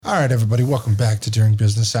All right, everybody, welcome back to During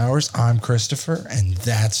Business Hours. I'm Christopher, and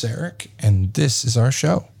that's Eric, and this is our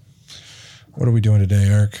show. What are we doing today,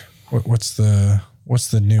 Eric? What's the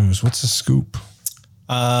news? What's the scoop?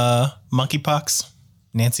 Monkeypox.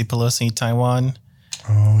 Nancy Pelosi, Taiwan.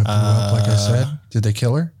 Oh, it blew up, like I said. Did they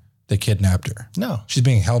kill her? They kidnapped her. No. She's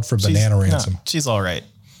being held for banana ransom. No, she's all right.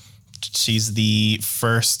 She's the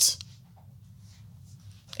first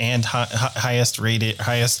and highest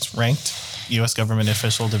ranked U.S. government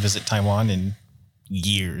official to visit Taiwan in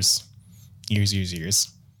years.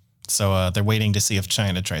 So they're waiting to see if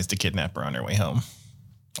China tries to kidnap her on her way home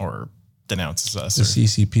or denounces us. The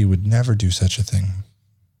CCP would never do such a thing.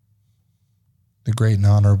 The great and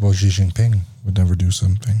honorable Xi Jinping would never do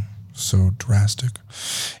something so drastic.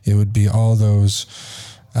 It would be all those,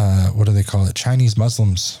 what do they call it? Chinese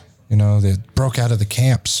Muslims, that broke out of the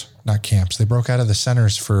camps. Not camps. They broke out of the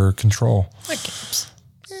centers for control. Like camps.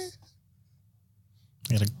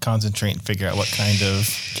 You got to concentrate and figure out what kind of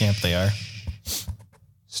camp they are.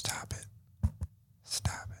 Stop it.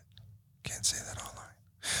 Can't say that online.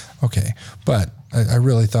 Okay, but I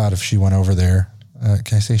really thought if she went over there,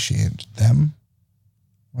 can I say she, them?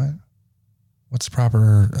 What? What's the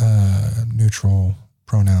proper neutral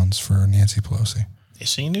pronouns for Nancy Pelosi? Is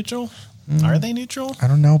she neutral? Are they neutral? I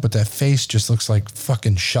don't know, but that face just looks like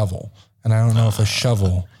fucking shovel. And I don't know if a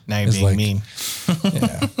shovel now you're is being like, mean.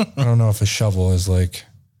 Yeah. I don't know if a shovel is like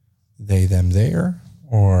they, them, there,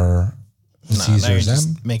 or Caesar's them.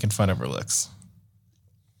 Just making fun of her looks.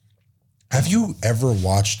 Have you ever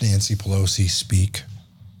watched Nancy Pelosi speak?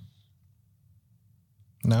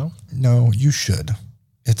 No? No, you should.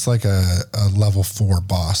 It's like a level 4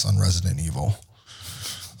 boss on Resident Evil.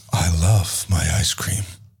 I love my ice cream.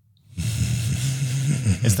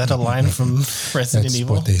 Is that a line from Resident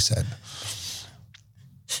Evil? That's what they said.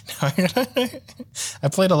 I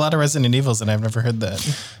played a lot of Resident Evils and I've never heard that.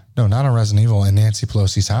 No, not on Resident Evil, in Nancy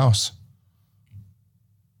Pelosi's house.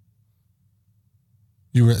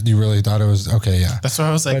 You really thought it was okay? Yeah, that's why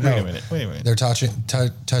I was like, wait a minute. They're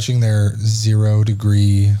touching their 0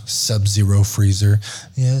 degree sub-zero freezer.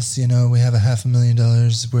 Yes, we have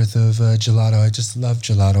 $500,000 worth of gelato. I just love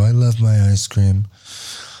gelato. I love my ice cream.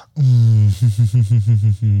 Have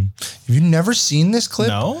you never seen this clip?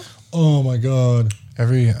 No. Oh my God!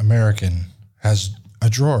 Every American has a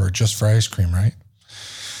drawer just for ice cream, right?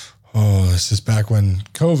 Oh, this is back when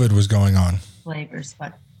COVID was going on. Flavors,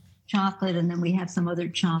 but chocolate, and then we have some other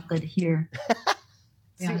chocolate here.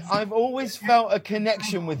 See, I've always felt a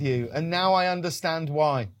connection with you, and now I understand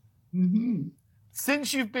why. Mm-hmm.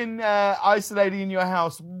 Since you've been isolating in your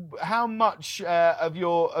house, how much of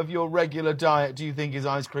your regular diet do you think is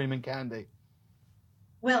ice cream and candy?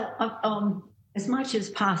 Well, as much as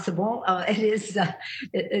possible. It is.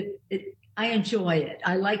 I enjoy it.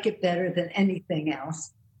 I like it better than anything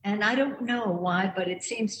else. And I don't know why, but it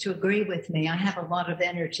seems to agree with me. I have a lot of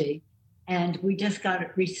energy. And we just got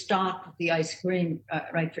it restocked with the ice cream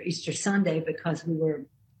right for Easter Sunday because we were,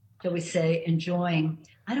 shall we say, enjoying.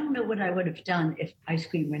 I don't know what I would have done if ice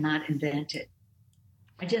cream were not invented.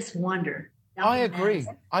 I just wonder. I agree.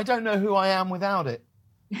 I don't know who I am without it.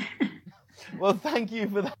 Well, thank you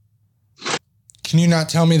for that. Can you not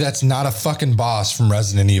tell me that's not a fucking boss from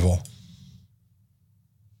Resident Evil?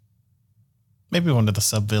 Maybe one of the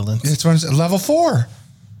sub-villains. It's level 4.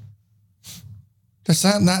 That's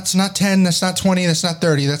not 10, that's not 20, that's not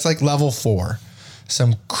 30, that's like level 4.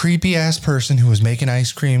 Some creepy ass person who was making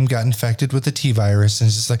ice cream got infected with the T-virus and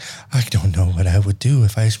is just like, I don't know what I would do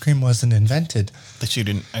if ice cream wasn't invented. They shoot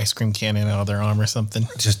an ice cream cannon out of their arm or something.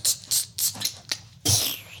 Just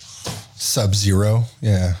Sub-Zero.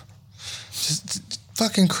 Yeah. Just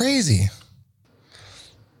fucking crazy.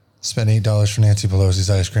 Spend $8 for Nancy Pelosi's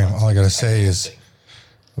ice cream. All I gotta say is,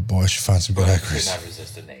 oh boy, she found some good ice cream. I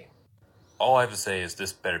resist the name. All I have to say is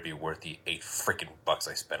this better be worth the $8 freaking bucks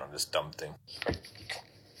I spent on this dumb thing.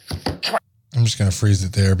 I'm just gonna freeze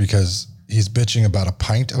it there because he's bitching about a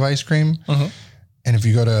pint of ice cream. Mm-hmm. And if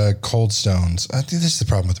you go to Cold Stones, I think this is the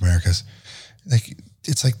problem with America's. Like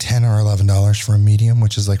it's like $10 or $11 for a medium,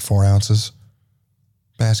 which is like 4 ounces.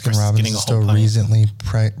 Baskin Robbins is still reasonably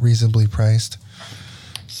priced.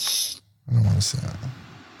 I don't want to say that.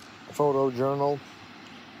 Photojournal.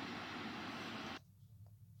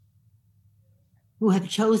 Who have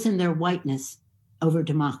chosen their whiteness over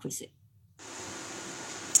democracy.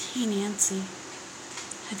 Hey, Nancy,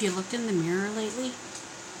 have you looked in the mirror lately?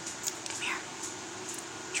 Come here.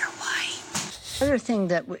 You're white. Other thing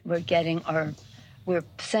that we're getting are, we're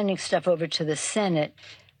sending stuff over to the Senate.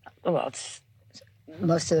 Well,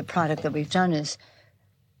 most of the product that we've done is,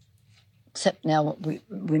 except now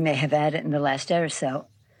we may have added in the last day or so,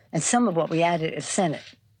 and some of what we added is Senate.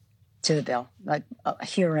 to the bill, like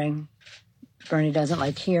hearing. Bernie doesn't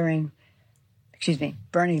like hearing. Excuse me.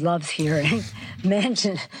 Bernie loves hearing.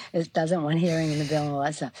 Manchin doesn't want hearing in the bill and all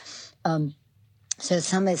that stuff. So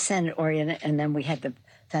some is Senate oriented, and then we had the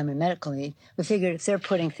family medical leave. We figured if they're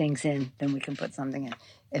putting things in, then we can put something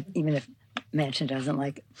in, even if Manchin doesn't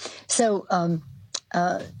like it. So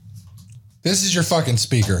this is your fucking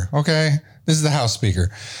speaker, okay? This is the House Speaker.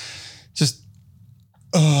 Just,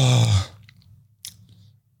 I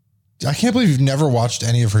can't believe you've never watched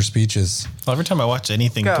any of her speeches. Well, every time I watch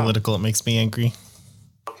anything political, it makes me angry.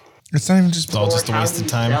 It's not even just... It's all just a waste of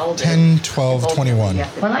time. 10, 12, 21. Well,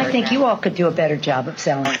 I think you all could do a better job of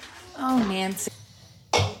selling Oh, Nancy.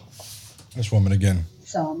 This woman again.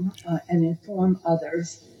 some and inform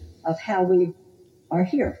others of how we are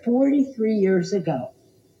here. 43 years ago,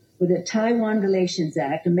 with the Taiwan Relations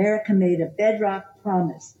Act, America made a bedrock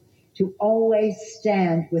promise to always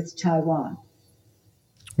stand with Taiwan.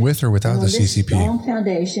 With or without the On this CCP? strong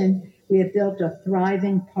foundation, we have built a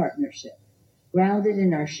thriving partnership, grounded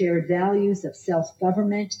in our shared values of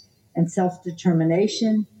self-government and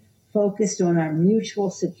self-determination, focused on our mutual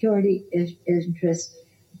security interests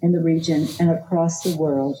in the region and across the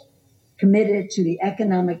world, committed to the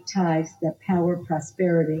economic ties that power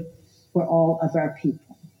prosperity for all of our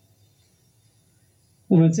people.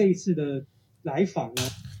 我们这一次的来访呢，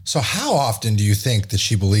 So how often do you think that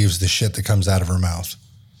she believes the shit that comes out of her mouth?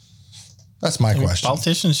 That's my question.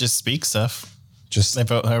 Politicians just speak stuff. Just They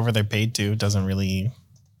vote however they're paid to. It doesn't really,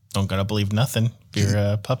 don't gotta believe nothing if you're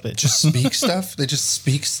a puppet. just speak stuff. They just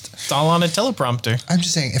speak. It's all on a teleprompter. I'm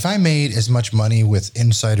just saying, if I made as much money with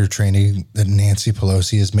insider trading that Nancy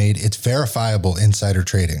Pelosi has made, it's verifiable insider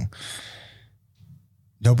trading.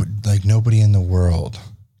 Nobody in the world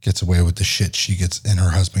gets away with the shit she gets and her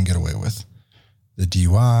husband get away with. The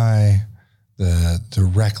DUI, the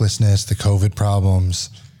recklessness, the COVID problems,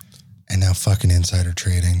 and now fucking insider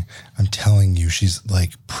trading. I'm telling you, she's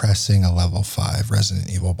like pressing a level 5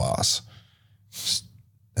 Resident Evil boss.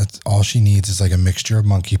 That's all she needs is like a mixture of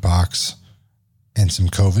monkeypox and some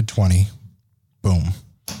COVID-20. Boom.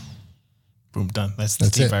 Boom, done. That's the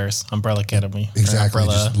That's it. T-Virus. Umbrella Academy. Exactly.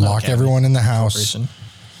 Umbrella Just lock Academy everyone in the house. Corporation.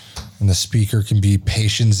 And the speaker can be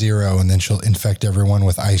patient 0, and then she'll infect everyone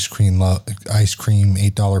with ice cream,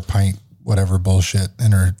 $8 pint, whatever bullshit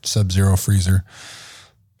in her Sub-Zero freezer.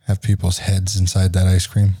 Have people's heads inside that ice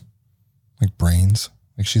cream, like brains,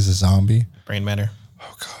 like she's a zombie. Brain matter.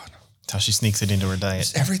 Oh God! That's how she sneaks it into her diet.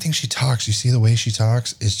 Just everything she talks, you see the way she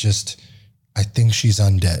talks is just. I think she's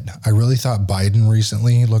undead. I really thought Biden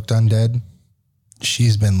recently looked undead.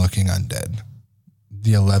 She's been looking undead.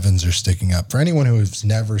 The 11s are sticking up. For anyone who has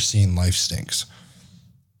never seen Life Stinks,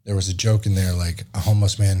 there was a joke in there, like a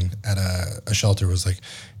homeless man at a shelter was like,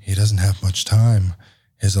 he doesn't have much time.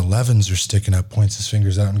 His 11s are sticking up, points his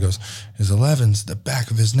fingers out and goes, his 11s, the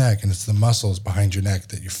back of his neck, and it's the muscles behind your neck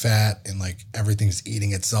that you're fat and like everything's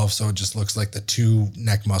eating itself. So it just looks like the 2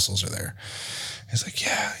 neck muscles are there. He's like,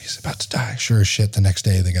 yeah, he's about to die. Sure as shit, the next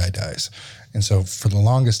day the guy dies. And so for the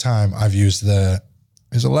longest time, I've used his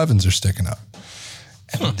 11s are sticking up.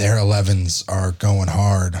 And their 11s are going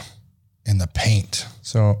hard in the paint.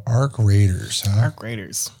 So Arc Raiders, huh? Arc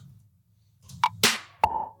Raiders.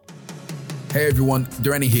 Hey everyone,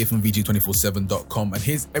 Durrani here from VG247.com, and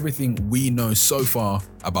here's everything we know so far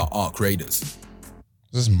about Arc Raiders. Is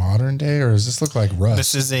this modern day or does this look like Rust?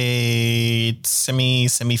 This is a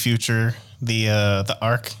semi-future. The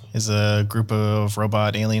Ark is a group of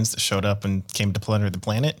robot aliens that showed up and came to plunder the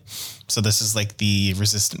planet. So this is like the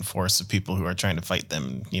resistant force of people who are trying to fight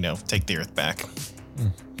them, take the Earth back.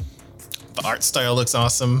 The art style looks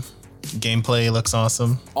awesome. Gameplay looks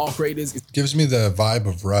awesome. Arc Raiders is Gives me the vibe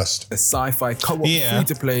of Rust. a sci-fi co-op Yeah,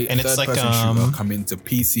 free-to-play and it's third-person like, shooter coming to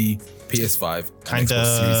PC, PS5, and Kinda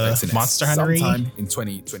Xbox Series X and S Monster Hunter-y. sometime in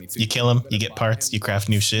 2022. You kill them, you get parts, you craft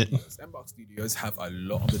new shit. Embark Studios have a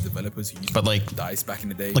lot of the developers who used But, to like, make DICE back in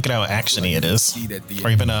the day. Look at how I feel actiony like it you is. see their DNA. Or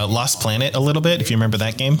even Lost Planet a little bit, if you remember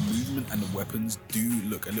that game. Movement and the weapons do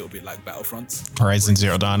look a little bit like Battlefronts. Horizon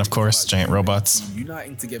Zero Dawn, of course, giant robots.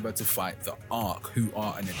 Uniting together to fight the Ark, who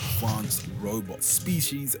are an advanced robot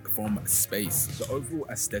species from space. The overall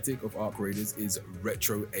aesthetic of Arc Raiders is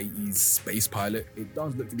retro 80s space pilot. It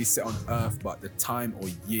does look to be set on Earth, but the time or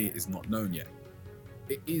year is not known yet.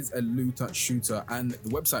 It is a looter shooter, and the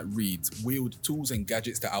website reads, wield tools and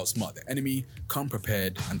gadgets to outsmart the enemy, come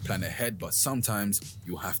prepared and plan ahead, but sometimes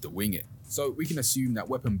you'll have to wing it. So we can assume that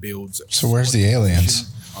weapon builds... So where's the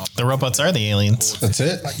aliens? The robots are the aliens. That's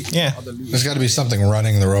it? Yeah. There's got to be something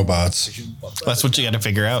running the robots. That's what you got to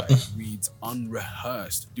figure out. Reads beats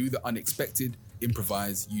unrehearsed. Do the unexpected,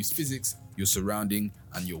 improvise, use physics, your surrounding,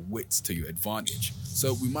 and your wits to your advantage.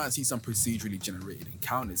 So we might see some procedurally generated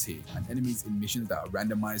encounters here, and enemies in missions that are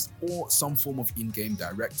randomized, or some form of in-game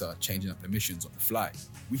director changing up the missions on the fly.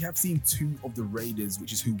 We have seen 2 of the raiders,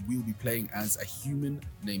 which is who we'll be playing as, a human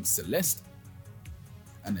named Celeste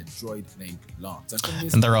and a droid named Lance.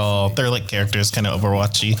 And they're like characters, kind of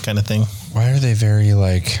Overwatchy kind of thing. Why are they very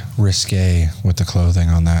like risque with the clothing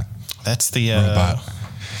on that? That's the robot.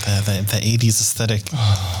 The 80s aesthetic.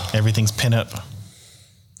 Everything's pinup.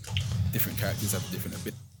 Different characters have different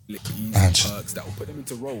abilities and perks that will put them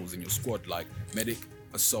into roles in your squad, like medic,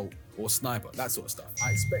 assault, or sniper, that sort of stuff.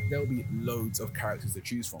 I expect there'll be loads of characters to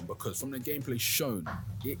choose from, because from the gameplay shown,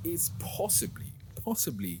 it is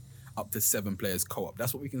possibly up to 7 players co-op.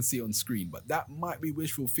 That's what we can see on screen, but that might be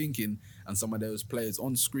wishful thinking, and some of those players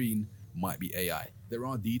on screen might be AI. There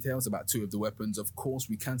are details about 2 of the weapons. Of course,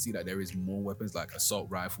 we can see that there is more weapons like assault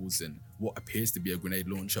rifles and what appears to be a grenade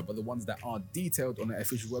launcher, but the ones that are detailed on the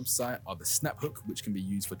official website are the snap hook, which can be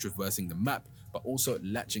used for traversing the map, but also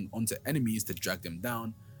latching onto enemies to drag them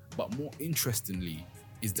down. But more interestingly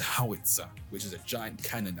is the howitzer, which is a giant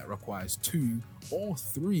cannon that requires 2 or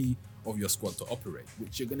 3 of your squad to operate,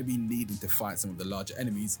 which you're going to be needing to fight some of the larger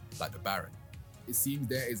enemies like the Baron. It seems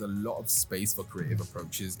there is a lot of space for creative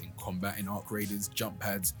approaches in combat in Arc Raiders, jump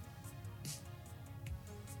pads,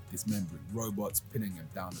 dismembering robots, pinning them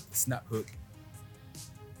down with the snap hook,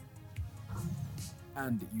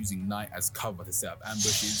 and using night as cover to set up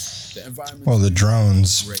ambushes. The environment, well, the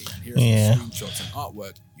drones, great. And here are some screenshots and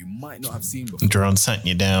artwork you might not have seen before. Drones hunting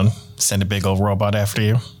you down, send a big old robot after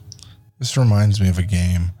you. This reminds me of a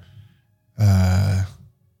game.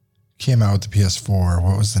 Came out with the PS4.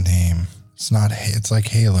 What was the name? It's like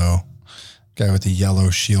Halo. Guy with the yellow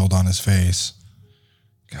shield on his face.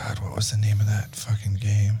 God, what was the name of that fucking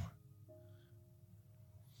game?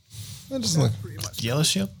 That just look Yellow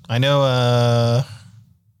Shield? I know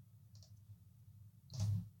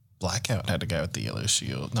Blackout had a guy with the yellow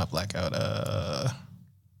shield. Not Blackout,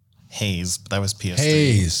 Haze, but that was PS3.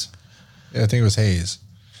 Haze. Yeah, I think it was Haze.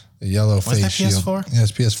 The yellow face shield. Was that PS4? Yeah,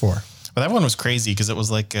 it's PS4. But that one was crazy because it was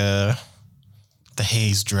like the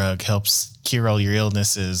Haze drug helps cure all your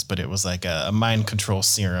illnesses, but it was like a mind control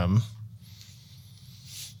serum.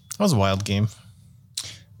 That was a wild game.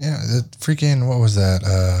 Yeah, the freaking, what was that?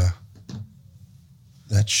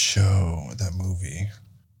 That show, that movie.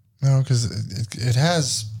 No, because it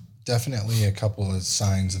has definitely a couple of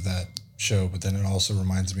signs of that show, but then it also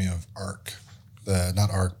reminds me of Ark.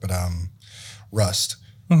 Not Ark, but Rust,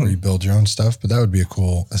 where you build your own stuff. But that would be a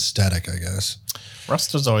cool aesthetic, I guess.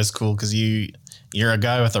 Rust was always cool because you're a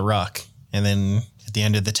guy with a rock, and then at the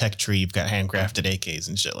end of the tech tree, you've got handcrafted AKs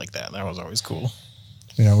and shit like that. That was always cool.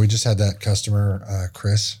 You know, we just had that customer,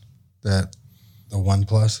 Chris, the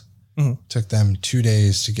OnePlus. Took them 2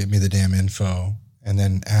 days to get me the damn info and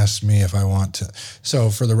then asked me if I want to. So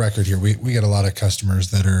for the record here, we get a lot of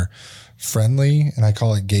customers that are friendly, and I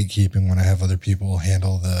call it gatekeeping when I have other people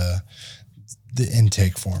handle the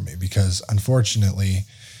intake for me, because unfortunately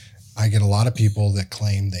I get a lot of people that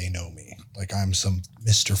claim they know me. Like I'm some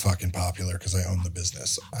Mr. fucking popular because I own the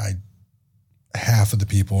business. Half of the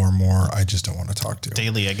people or more, I just don't want to talk to.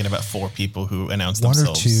 Daily, I get about 4 people who announce one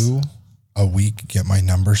themselves. One or 2 a week get my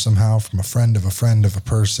number somehow from a friend of a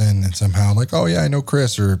person, and somehow like, oh yeah, I know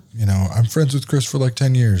Chris, or, you know, I'm friends with Chris for like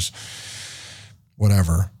 10 years,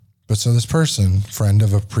 whatever. But so this person, friend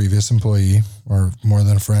of a previous employee, or more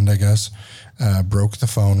than a friend, I guess, broke the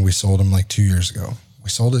phone. We sold him like 2 years ago. We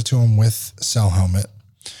sold it to him with cell helmet.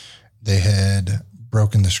 They had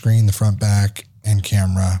broken the screen, the front, back, and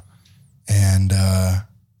camera. And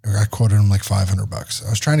I quoted them like $500. I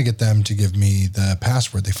was trying to get them to give me the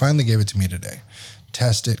password. They finally gave it to me today.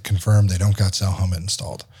 Test it, confirm they don't got cell helmet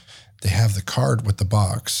installed. They have the card with the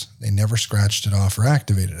box. They never scratched it off or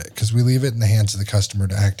activated it, because we leave it in the hands of the customer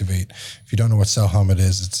to activate. If you don't know what cell helmet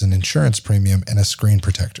is, it's an insurance premium and a screen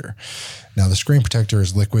protector. Now, the screen protector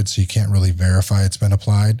is liquid, so you can't really verify it's been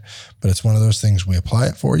applied, but it's one of those things, we apply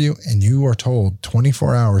it for you, and you are told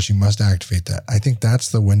 24 hours you must activate that. I think that's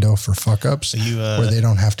the window for fuck-ups where they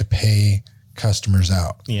don't have to pay customers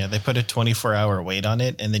out. Yeah, they put a 24-hour wait on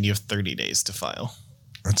it, and then you have 30 days to file.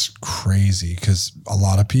 That's crazy, because a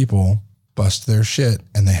lot of people bust their shit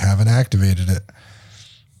and they haven't activated it.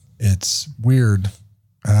 It's weird.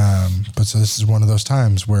 But so this is one of those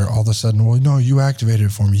times where all of a sudden, well, no, you activated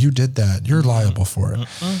it for me. You did that. You're liable for it.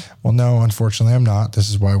 Well, no, unfortunately, I'm not.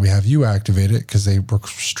 This is why we have you activate it, because they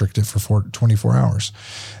restrict it for 24 hours.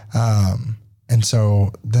 And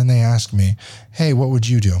so then they ask me, hey, what would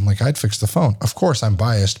you do? I'm like, I'd fix the phone. Of course, I'm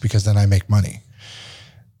biased because then I make money.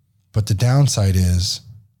 But the downside is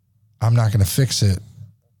I'm not going to fix it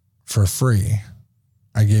for free.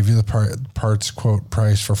 I gave you the parts quote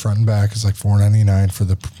price for front and back is like $499 for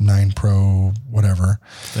the 9 Pro, whatever.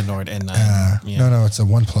 The Nord N9. No, it's a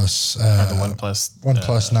OnePlus. The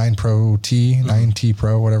OnePlus 9 Pro T, 9T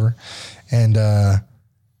Pro, whatever. And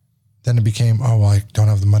then it became, oh, well, I don't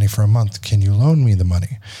have the money for a month. Can you loan me the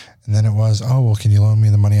money? And then it was, oh, well, can you loan me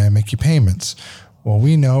the money? I make you payments. Well,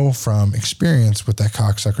 we know from experience with that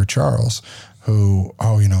cocksucker Charles, who,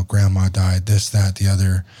 oh, grandma died, this, that, the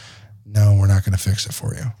other. No, we're not going to fix it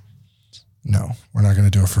for you. No, we're not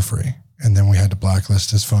going to do it for free. And then we had to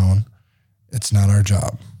blacklist his phone. It's not our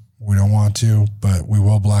job. We don't want to, but we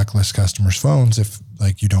will blacklist customers' phones if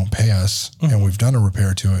you don't pay us and we've done a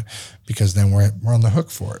repair to it, because then we're on the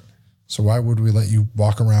hook for it. So why would we let you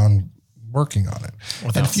walk around working on it?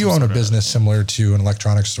 And if you own a business similar to an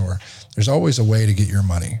electronics store, there's always a way to get your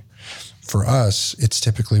money. For us, it's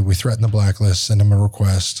typically we threaten the blacklist, send them a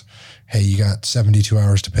request. Hey, you got 72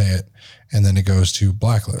 hours to pay it. And then it goes to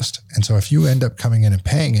blacklist. And so if you end up coming in and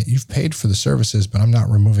paying it, you've paid for the services, but I'm not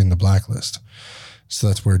removing the blacklist. So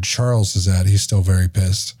that's where Charles is at. He's still very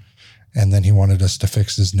pissed. And then he wanted us to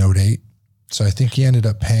fix his Note 8. So I think he ended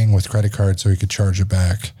up paying with credit card so he could charge it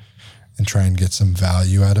back and try and get some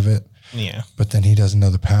value out of it. Yeah. But then he doesn't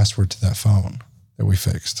know the password to that phone that we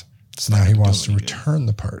fixed. So now he wants to return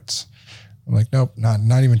the parts. I'm like, nope,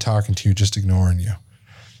 not even talking to you, just ignoring you.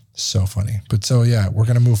 So funny. But so, yeah, we're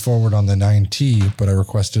going to move forward on the 9T, but I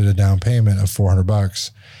requested a down payment of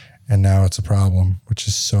 $400 and now it's a problem, which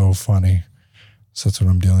is so funny. So that's what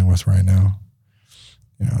I'm dealing with right now.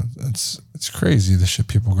 It's crazy the shit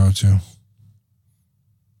people go to.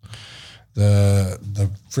 The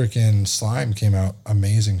freaking slime came out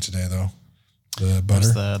amazing today though. The butter.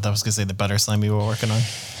 That was going to say the butter slime you were working on.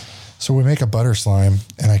 So we make a butter slime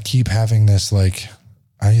and I keep having this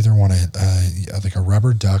I either want a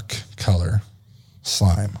rubber duck color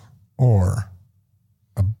slime or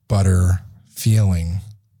a butter feeling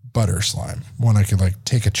butter slime. One I could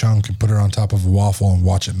take a chunk and put it on top of a waffle and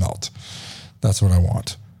watch it melt. That's what I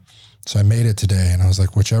want. So I made it today and I was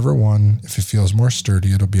like, whichever one, if it feels more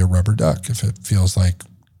sturdy, it'll be a rubber duck. If it feels like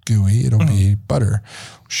gooey, it'll be butter.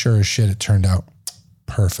 Sure as shit, it turned out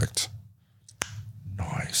perfect.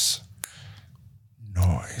 Nice.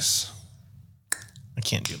 I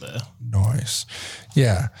can't do the noise.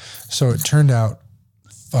 Yeah. So it turned out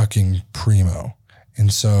fucking primo.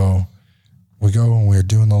 And so we go and we're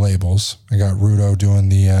doing the labels. I got Rudo doing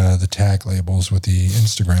the tag labels with the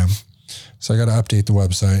Instagram. So I got to update the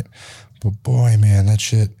website. But boy, man, that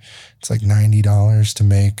shit, it's like $90 to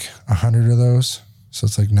make 100 of those. So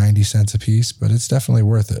it's like 90 cents a piece, but it's definitely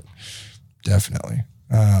worth it. Definitely.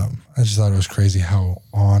 I just thought it was crazy how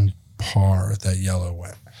on par that yellow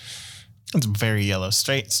went. It's very yellow,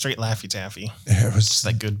 straight Laffy Taffy. It was just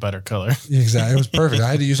that good butter color. Exactly. It was perfect. I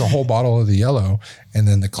had to use a whole bottle of the yellow and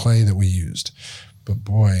then the clay that we used. But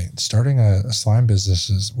boy, starting a slime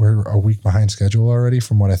business we're a week behind schedule already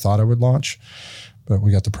from what I thought I would launch. But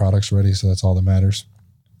we got the products ready, so that's all that matters.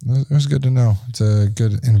 It was good to know. It's a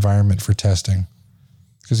good environment for testing.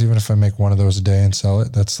 Because even if I make one of those a day and sell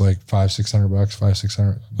it, that's like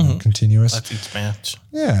 $500-600 continuous. That's each batch.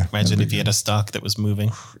 Yeah. Imagine if you had a stock that was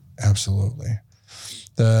moving. Absolutely.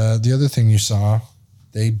 The other thing you saw,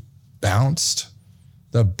 they bounced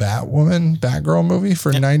the Batgirl movie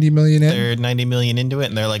for 90 million in. They're 90 million into it,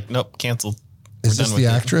 and they're like, nope, canceled. Is this the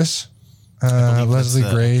actress? Leslie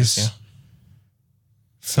Grace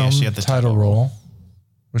film title role,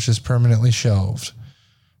 which is permanently shelved.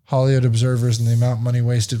 Hollywood observers and the amount of money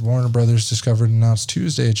wasted, Warner Brothers discovered and announced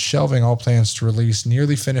Tuesday it's shelving all plans to release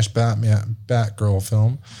nearly finished Batgirl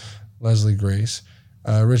film. Leslie Grace,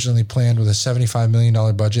 originally planned with a $75 million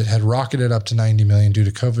budget, had rocketed up to $90 million due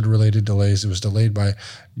to COVID-related delays. It was delayed by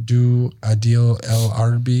Adil El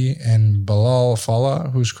Arbi and Bilal Fallah,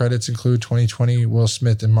 whose credits include 2020 Will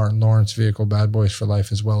Smith and Martin Lawrence vehicle Bad Boys for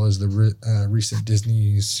Life, as well as the recent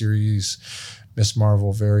Disney series Miss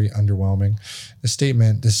Marvel. Very underwhelming. The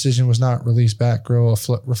statement, decision was not released.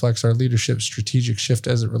 Batgirl reflects our leadership's strategic shift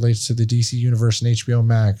as it relates to the DC Universe and HBO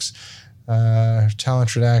Max.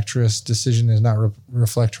 Talented actress decision does not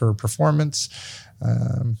reflect her performance.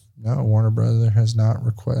 No, Warner Brothers has not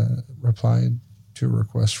replied to a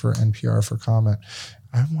request for NPR for comment.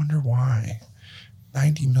 I wonder why.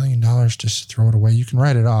 $90 million just to throw it away. You can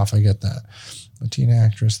write it off. I get that. A teen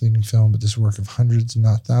actress leading film, but this work of hundreds,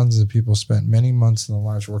 not thousands of people spent many months in their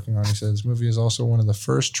lives working on. He said this movie is also one of the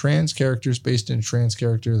first trans characters based in a trans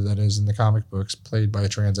character that is in the comic books played by a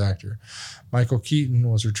trans actor. Michael Keaton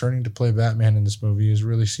was returning to play Batman in this movie. He was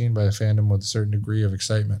really seen by the fandom with a certain degree of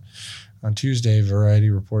excitement. On Tuesday, Variety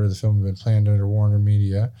reported the film had been planned under Warner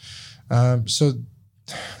Media. So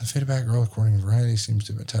the fate of Batgirl, according to Variety, seems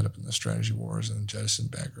to have been tied up in the strategy wars, and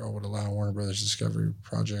jettisoned Batgirl would allow Warner Brothers Discovery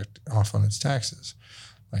project off on its taxes.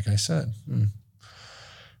 Like I said.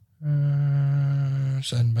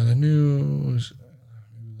 Saddened by the news.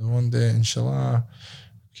 The one day, inshallah.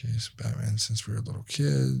 Okay, so Batman, since we were little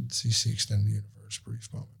kids, DC extended the universe,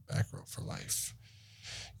 brief moment, Batgirl for life.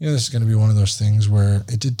 You know, this is going to be one of those things where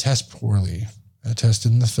it did test poorly. I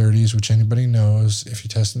tested in the 30s, which anybody knows. If you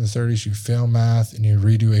test in the 30s, you fail math and you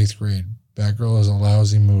redo 8th grade. Batgirl is a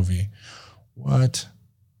lousy movie. What?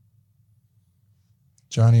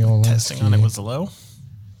 Johnny Olinsky. Testing on it was low?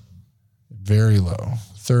 Very low.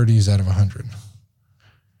 30s out of 100.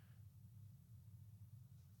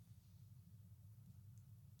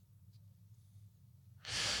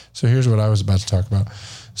 So here's what I was about to talk about.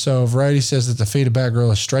 So Variety says that the fate of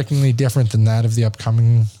Batgirl is strikingly different than that of the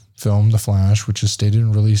upcoming film, The Flash, which is stated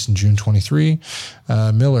and released in June 23.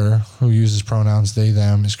 Miller, who uses pronouns they,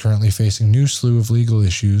 them, is currently facing a new slew of legal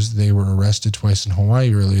issues. They were arrested twice in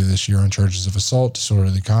Hawaii earlier this year on charges of assault,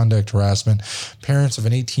 disorderly conduct, harassment. Parents of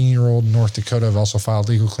an 18-year-old in North Dakota have also filed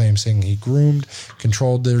legal claims saying he groomed,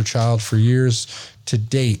 controlled their child for years. To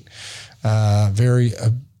date,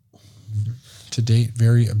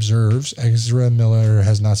 Very observes Ezra Miller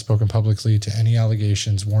has not spoken publicly to any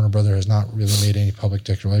allegations. Warner Brother has not really made any public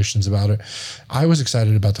declarations about it. I was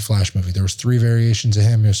excited about the Flash movie. There was 3 variations of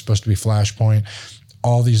him. It was supposed to be Flashpoint.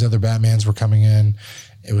 All these other Batmans were coming in.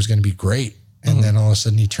 It was going to be great. And then all of a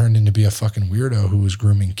sudden he turned into be a fucking weirdo who was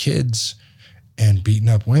grooming kids and beating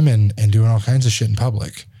up women and doing all kinds of shit in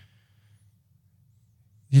public.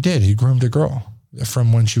 He did. He groomed a girl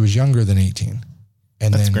from when she was younger than 18.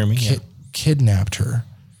 And That's then grooming, yeah. Kidnapped her.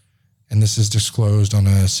 And this is disclosed on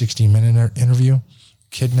a 60-minute interview.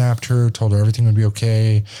 Kidnapped her, told her everything would be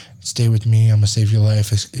okay. Stay with me. I'm going to save your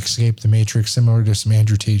life. Escape the Matrix, similar to some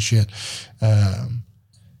Andrew Tate shit. At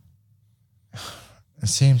the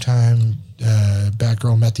same time,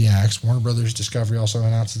 Batgirl met the axe. Warner Brothers Discovery also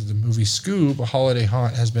announced that the movie Scoob, A Holiday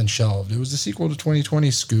Haunt, has been shelved. It was the sequel to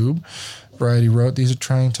 2020's Scoob. Variety wrote, these are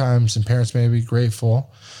trying times and parents may be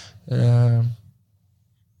grateful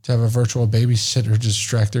to have a virtual babysitter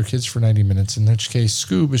distract their kids for 90 minutes, in which case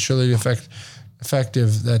Scoob is surely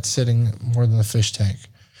effective at sitting more than the fish tank.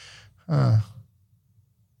 That's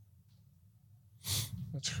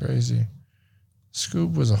crazy.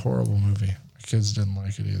 Scoob was a horrible movie. My kids didn't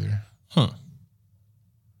like it either.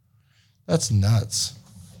 That's nuts.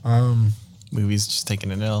 Movies just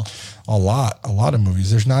taking an L. A lot of movies.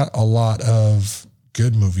 There's not a lot of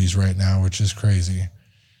good movies right now, which is crazy.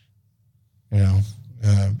 You know,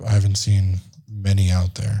 I haven't seen many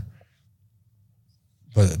out there.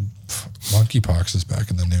 But monkeypox is back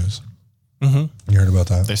in the news. Mm-hmm. You heard about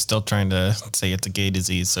that? They're still trying to say it's a gay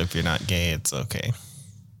disease, so if you're not gay, it's okay.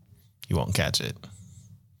 You won't catch it.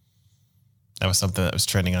 That was something that was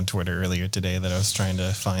trending on Twitter earlier today that I was trying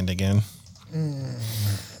to find again.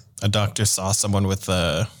 A doctor saw someone with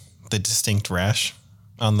the distinct rash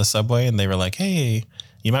on the subway, and they were like, hey,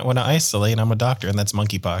 you might want to isolate. I'm a doctor, and that's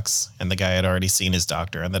monkeypox. And the guy had already seen his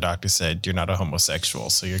doctor, and the doctor said, you're not a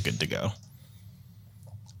homosexual, so you're good to go.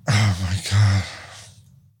 Oh, my God.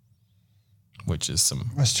 Which is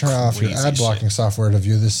some Let's turn off your ad blocking software to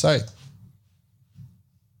view this site.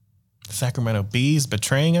 Sacramento Bees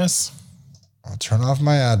betraying us? I'll turn off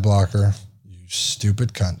my ad blocker, you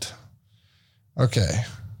stupid cunt. Okay.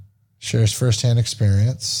 Shares firsthand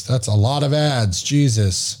experience. That's a lot of ads.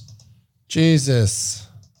 Jesus.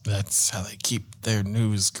 That's how they keep their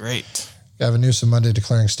news great. Gavin Newsom Monday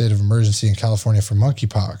declaring state of emergency in California for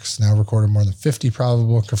monkeypox. Now recorded more than 50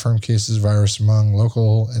 probable confirmed cases of virus among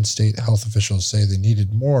local and state health officials say they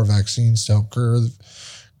needed more vaccines to help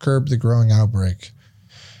curb the growing outbreak.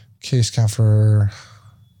 Case count for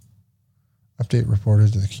update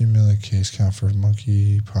reported to the cumulative case count for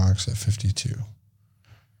monkeypox at 52.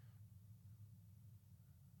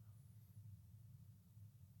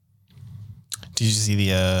 Did you see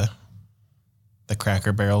the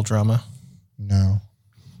Cracker Barrel drama? No.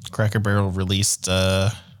 Cracker Barrel released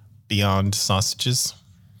Beyond sausages,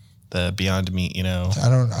 the Beyond Meat. You know,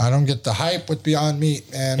 I don't get the hype with Beyond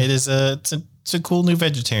Meat, man. It's a cool new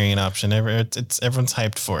vegetarian option. Everyone's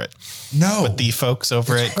hyped for it. No, but the folks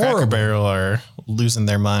over at horrible. Cracker Barrel are losing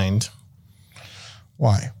their mind.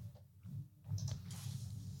 Why?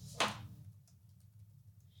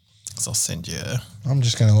 So I'll send you. I'm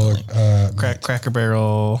just going to look. Cracker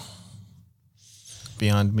Barrel,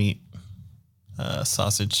 Beyond Meat,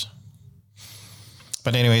 sausage.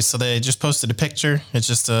 But anyway, so they just posted a picture. It's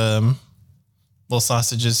just little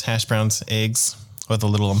sausages, hash browns, eggs with a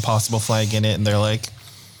little Impossible flag in it. And they're like,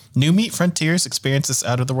 new meat frontiers experience this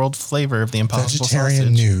out-of-the-world flavor of the Impossible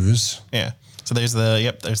Vegetarian sausage. news. Yeah. So there's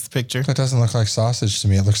the picture. That doesn't look like sausage to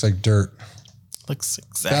me. It looks like dirt. Looks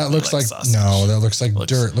exactly That looks like sausage. no, that looks like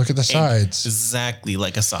dirt. Look at the sides. Exactly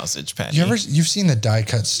like a sausage patty. You've seen the die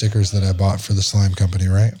cut stickers that I bought for the slime company,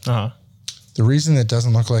 right? Uh-huh. The reason it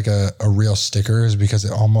doesn't look like a real sticker is because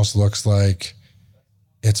it almost looks like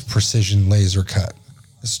it's precision laser cut.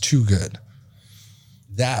 It's too good.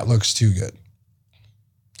 That looks too good.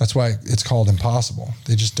 That's why it's called Impossible.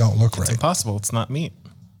 They just don't look right. It's impossible. It's not meat.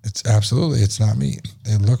 It's not meat.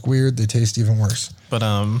 They look weird. They taste even worse. But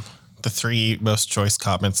the 3 most choice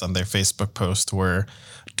comments on their Facebook post were,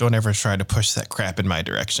 don't ever try to push that crap in my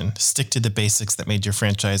direction. Stick to the basics that made your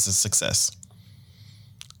franchise a success.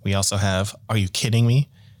 We also have, are you kidding me?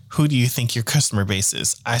 Who do you think your customer base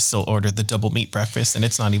is? I still ordered the double meat breakfast and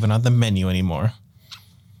it's not even on the menu anymore.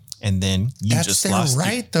 And then you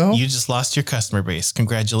just lost your customer base.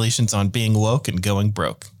 Congratulations on being woke and going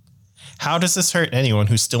broke. How does this hurt anyone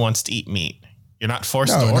who still wants to eat meat? You're not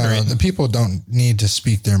forced to order it. The people don't need to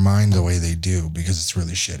speak their mind the way they do because it's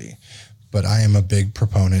really shitty. But I am a big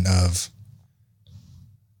proponent of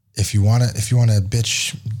if you want to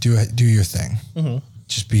bitch, do your thing. Mm-hmm.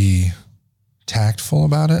 Just be tactful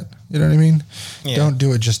about it. You know what I mean? Yeah. Don't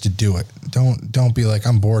do it just to do it. Don't be like,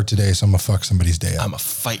 I'm bored today, so I'm gonna fuck somebody's day up. I'm gonna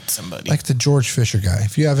fight somebody. Like the George Fisher guy.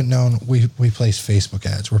 If you haven't known, we place Facebook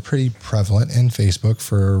ads. We're pretty prevalent in Facebook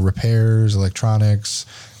for repairs, electronics,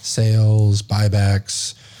 sales,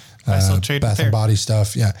 buybacks, bath and body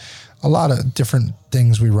stuff. Yeah. A lot of different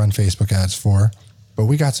things we run Facebook ads for. But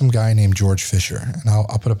we got some guy named George Fisher, and I'll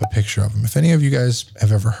put up a picture of him. If any of you guys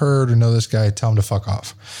have ever heard or know this guy, tell him to fuck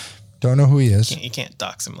off. Don't know who he is. You can't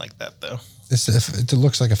dox him like that, though. It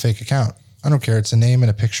looks like a fake account. I don't care. It's a name and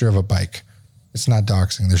a picture of a bike. It's not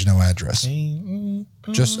doxing. There's no address. I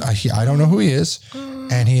don't know who he is,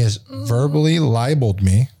 and he has verbally libeled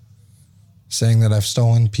me, saying that I've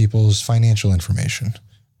stolen people's financial information.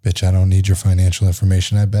 Bitch, I don't need your financial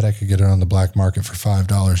information. I bet I could get it on the black market for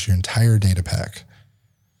 $5, your entire data pack.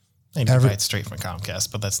 I buy it straight from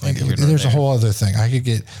Comcast, but that's neither here nor there's there. A whole other thing.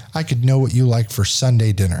 I could know what you like for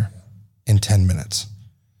Sunday dinner in 10 minutes.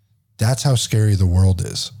 That's how scary the world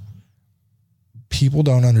is. People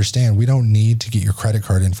don't understand. We don't need to get your credit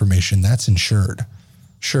card information. That's insured.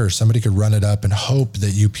 Sure, somebody could run it up and hope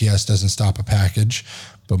that UPS doesn't stop a package,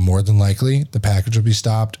 but more than likely, the package will be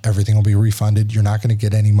stopped. Everything will be refunded. You're not going to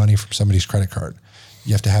get any money from somebody's credit card.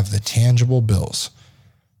 You have to have the tangible bills.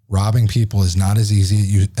 Robbing people is not as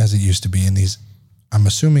easy as it used to be. And I'm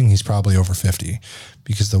assuming he's probably over 50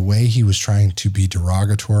 because the way he was trying to be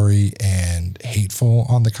derogatory and hateful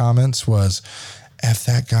on the comments was, F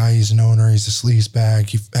that guy, he's an owner, he's a sleazebag,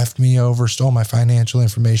 he effed me over, stole my financial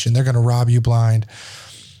information, they're going to rob you blind.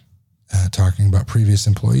 Talking about previous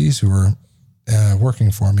employees who were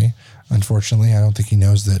working for me. Unfortunately, I don't think he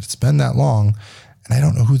knows that it's been that long, and I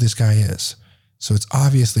don't know who this guy is. So it's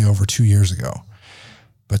obviously over 2 years ago.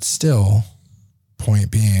 But still, point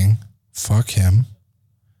being, fuck him.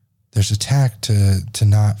 There's a tact to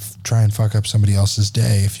not try and fuck up somebody else's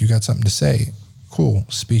day. If you got something to say, cool.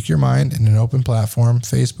 Speak your mind in an open platform.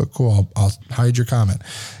 Facebook, cool. I'll hide your comment.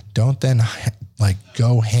 Don't then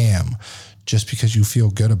go ham just because you feel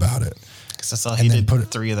good about it. Because that's all he did. Put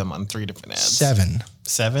 3 of them on 3 different ads. 7.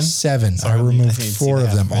 7? 7. I removed 4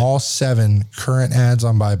 of them. All 7 current ads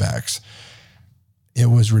on buybacks. It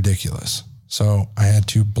was ridiculous. So I had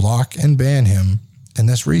to block and ban him. And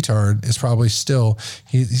this retard is probably still,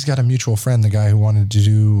 he's got a mutual friend, the guy who wanted to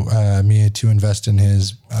do me to invest in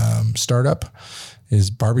his startup, his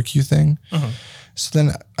barbecue thing. Uh-huh. So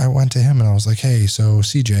then I went to him and I was like, hey, so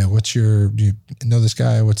CJ, do you know this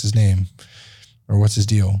guy? What's his name? Or what's his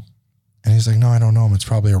deal? And he's like, no, I don't know him. It's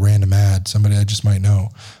probably a random ad. Somebody I just might know.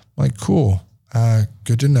 I'm like, cool.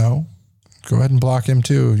 Good to know. Go ahead and block him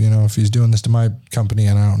too. You know, if he's doing this to my company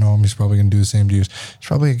and I don't know him, he's probably going to do the same to you. He's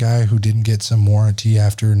probably a guy who didn't get some warranty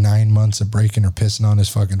after 9 months of breaking or pissing on his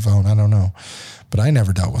fucking phone. I don't know. But I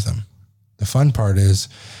never dealt with him. The fun part is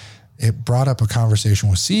it brought up a conversation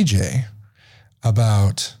with CJ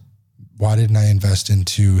about why didn't I invest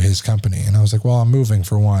into his company? And I was like, well, I'm moving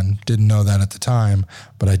for one. Didn't know that at the time,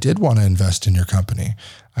 but I did want to invest in your company.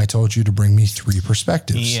 I told you to bring me 3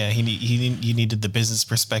 perspectives. Yeah, you needed the business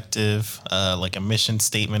perspective, like a mission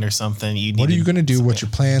statement or something. What are you going to do? What's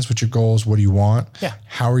your plans? What's your goals? What do you want? Yeah.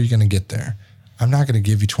 How are you going to get there? I'm not going to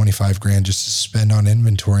give you 25 grand just to spend on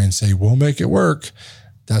inventory and say, we'll make it work.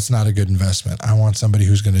 That's not a good investment. I want somebody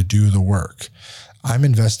who's going to do the work. I'm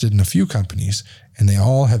invested in a few companies and they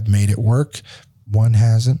all have made it work. One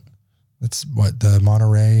hasn't. That's what the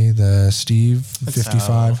Monterey, the Steve,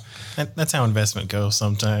 55. That's how investment goes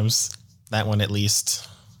sometimes. That one, at least.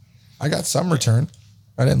 I got some return.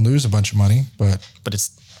 I didn't lose a bunch of money, but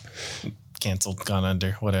it's canceled, gone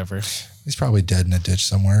under, whatever. He's probably dead in a ditch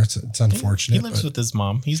somewhere. It's unfortunate. He lives with his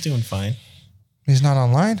mom. He's doing fine. He's not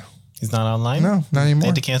online? He's not online? No, not anymore. They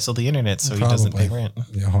had to cancel the internet so he doesn't pay rent.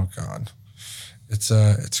 Yeah, oh God.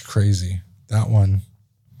 It's crazy. That one.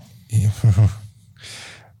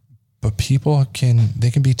 But people can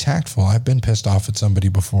be tactful. I've been pissed off at somebody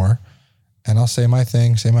before and I'll say my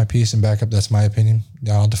thing, say my piece and back up. That's my opinion.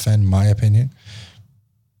 I'll defend my opinion.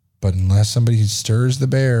 But unless somebody stirs the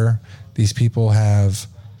bear, these people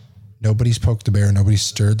nobody's poked the bear, nobody's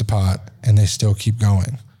stirred the pot, and they still keep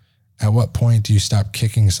going. At what point do you stop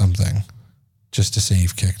kicking something just to say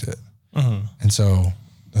you've kicked it? Mm-hmm. And so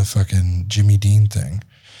the fucking Jimmy Dean thing,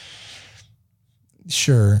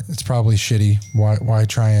 sure, it's probably shitty. Why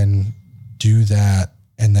try and do that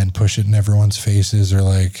and then push it in everyone's faces or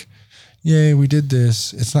like, yay, we did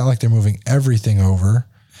this. It's not like they're moving everything over.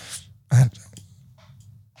 I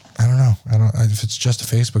don't know. If it's just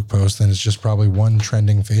a Facebook post, then it's just probably one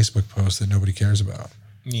trending Facebook post that nobody cares about.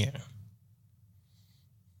 Yeah.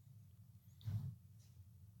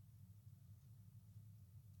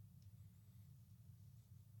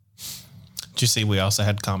 Did you see we also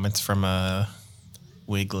had comments from a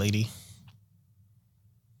wig lady?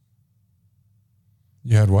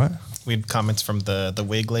 You had what? We had comments from the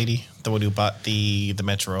wig lady, the one who bought the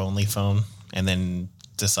Metro only phone and then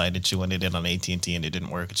decided she wanted it on AT&T and it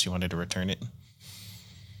didn't work and she wanted to return it.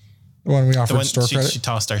 The one we offered store credit? She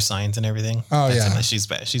tossed our signs and everything. Oh, yeah. She's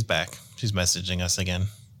back. She's back. She's messaging us again.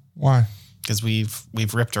 Why? Because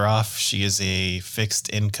we've ripped her off. She is a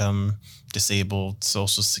fixed income, disabled,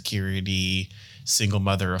 Social Security, single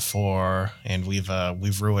mother of 4, and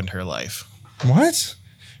we've ruined her life. What?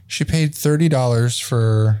 She paid $30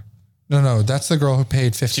 for... No, that's the girl who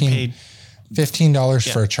paid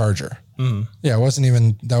 $15 for a charger. Mm-hmm. Yeah,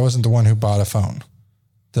 that wasn't the one who bought a phone.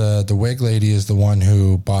 The wig lady is the one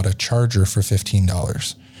who bought a charger for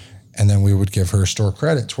 $15. And then we would give her store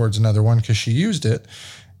credit towards another one because she used it.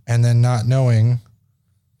 And then not knowing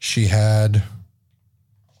she had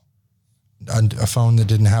a phone that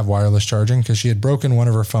didn't have wireless charging because she had broken one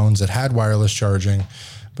of her phones that had wireless charging,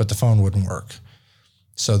 but the phone wouldn't work.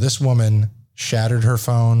 So this woman shattered her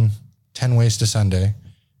phone 10 ways to Sunday,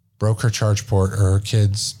 broke her charge port, or her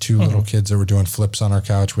kids, 2 little kids that were doing flips on our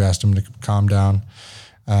couch. We asked them to calm down.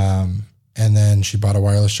 And then she bought a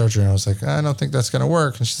wireless charger and I was like, I don't think that's going to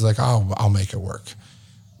work. And she's like, oh, I'll make it work.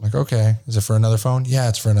 I'm like, okay. Is it for another phone? Yeah,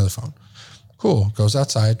 it's for another phone. Cool. Goes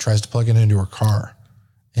outside, tries to plug it into her car.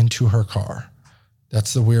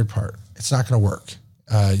 That's the weird part. It's not going to work.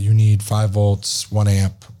 You need 5 volts, 1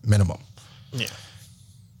 amp minimum. Yeah.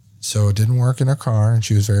 So it didn't work in her car and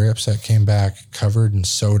she was very upset, came back covered in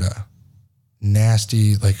soda.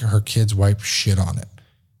 Nasty, like her kids wiped shit on it.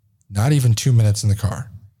 Not even 2 minutes in the car.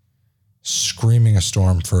 Screaming a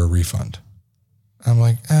storm for a refund. I'm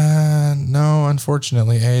like, no,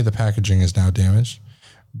 unfortunately, A, the packaging is now damaged.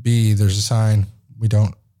 B, there's a sign, we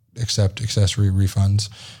don't accept accessory refunds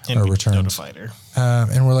or returns. Notified her.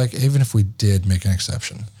 And we're like, even if we did make an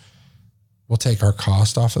exception, we'll take our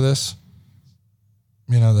cost off of this.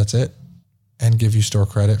 That's it. And give you store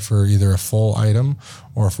credit for either a full item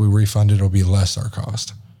or if we refund it, it'll be less our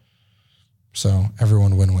cost. So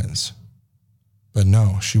everyone wins. But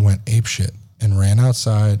no, she went apeshit and ran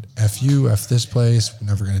outside. F you, F this place. We're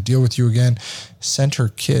never going to deal with you again. Sent her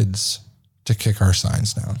kids to kick our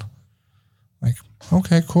signs down. Like,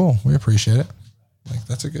 okay, cool. We appreciate it. Like,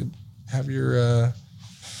 that's a good, have your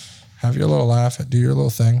little laugh, do your little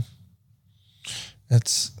thing.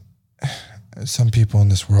 It's some people in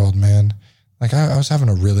this world, man. Like I was having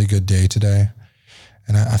a really good day today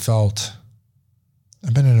and I felt,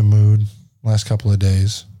 I've been in a mood last couple of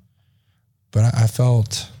days, but I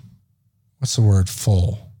felt, what's the word?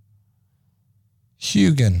 Full.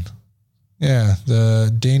 Hyggen. Yeah.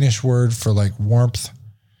 The Danish word for like warmth.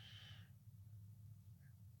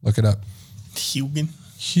 Look it up. Hyggen.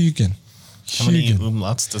 How many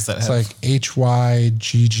umlauts does that have? It's like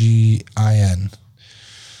Hyggin.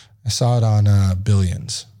 I saw it on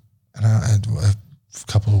Billions, and a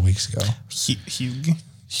couple of weeks ago. Hygge.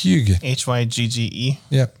 Hygge. Hygge.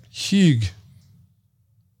 Yep. Hygge.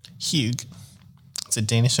 Hygge. It's a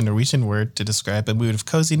Danish and Norwegian word to describe a mood of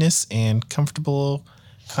coziness and comfortable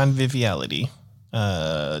conviviality,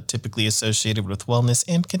 typically associated with wellness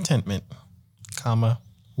and contentment,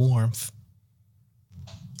 warmth.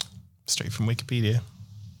 Straight from Wikipedia.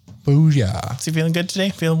 Booyah. So you feeling good today?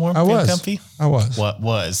 Feeling warm? I feeling was. Comfy? I was. What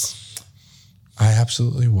was? I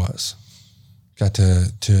absolutely was. Got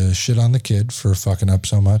to shit on the kid for fucking up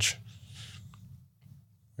so much.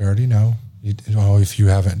 We already know. If you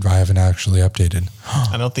haven't, I haven't actually updated.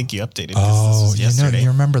 I don't think you updated. This was yesterday. You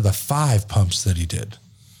remember the 5 pumps that he did?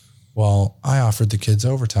 Well, I offered the kids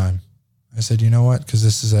overtime. I said, you know what? Because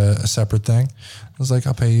this is a separate thing. I was like,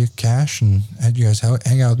 I'll pay you cash and have you guys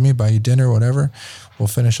hang out with me, buy you dinner, whatever. We'll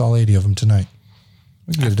finish all 80 of them tonight.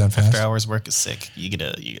 We can get it done fast. After hours work is sick. You get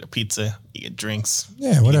a pizza, you get drinks.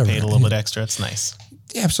 Yeah, whatever. You get paid a little bit extra. It's nice.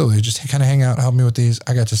 Yeah, absolutely. Just kind of hang out, help me with these.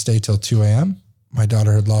 I got to stay till 2 a.m. My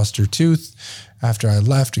daughter had lost her tooth after I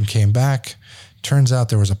left and came back. Turns out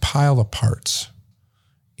there was a pile of parts.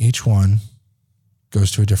 Each one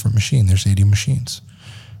goes to a different machine. There's 80 machines.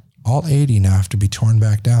 All 80 now have to be torn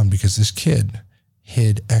back down because this kid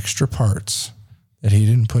hid extra parts that he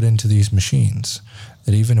didn't put into these machines,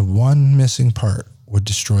 that even one missing part would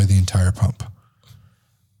destroy the entire pump.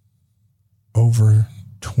 Over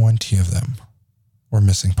 20 of them were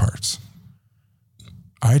missing parts.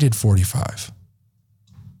 I did 45.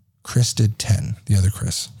 Chris did 10, the other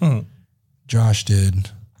Chris. Josh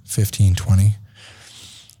did 15, 20.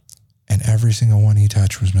 And every single one he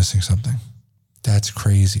touched was missing something. That's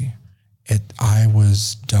crazy. I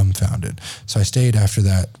was dumbfounded. So I stayed after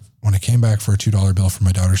that. When I came back for a $2 bill for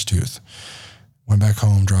my daughter's tooth, went back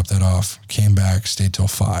home, dropped that off, came back, stayed till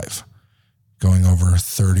 5. Going over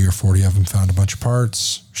 30 or 40 of them, found a bunch of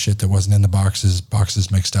parts, shit that wasn't in the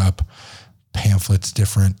boxes mixed up, pamphlets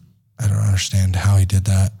different. I don't understand how he did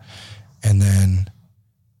that. And then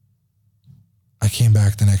I came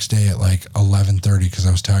back the next day at like 11:30 because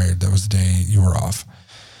I was tired. That was the day you were off.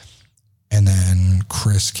 And then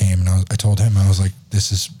Chris came and I told him, I was like,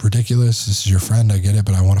 this is ridiculous. This is your friend. I get it,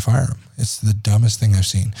 but I want to fire him. It's the dumbest thing I've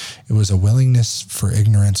seen. It was a willingness for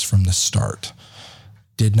ignorance from the start.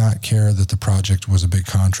 Did not care that the project was a big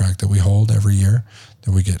contract that we hold every year,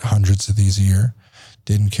 that we get hundreds of these a year.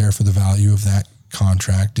 Didn't care for the value of that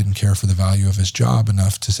contract. Didn't care for the value of his job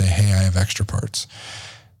enough to say, hey, I have extra parts.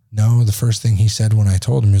 No, the first thing he said when I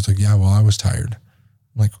told him, he was like, yeah, well, I was tired.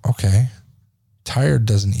 I'm like, okay. Tired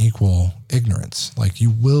doesn't equal ignorance. Like you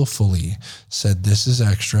willfully said, this is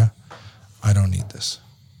extra. I don't need this.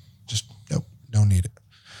 Just, nope, don't need it.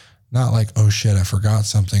 Not like, oh shit, I forgot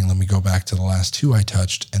something. Let me go back to the last 2 I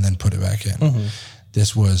touched and then put it back in. Mm-hmm.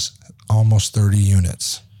 This was almost 30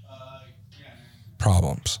 units.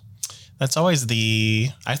 Problems. That's always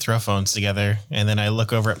I throw phones together and then I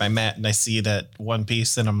look over at my mat and I see that one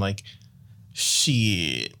piece and I'm like,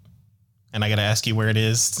 shit. And I got to ask you where it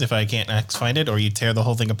is if I can't find it, or you tear the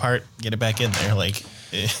whole thing apart, get it back in there. Like,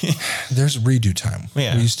 there's redo time.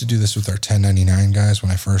 Yeah. We used to do this with our 1099 guys when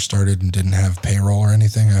I first started and didn't have payroll or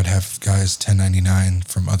anything. I'd have guys 1099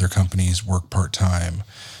 from other companies work part-time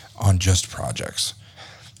on just projects.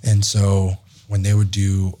 And so when they would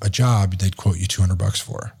do a job, they'd quote you $200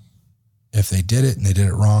 for. If they did it and they did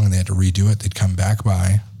it wrong and they had to redo it, they'd come back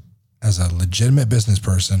by as a legitimate business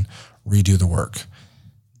person, redo the work.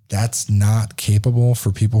 That's not capable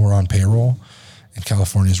for people who are on payroll, and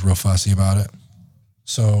California is real fussy about it.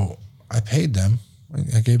 So I paid them.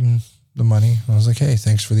 I gave them the money. I was like, hey,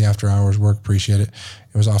 thanks for the after hours work. Appreciate it.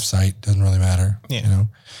 It was off site. Doesn't really matter. Yeah. You know?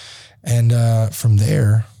 And from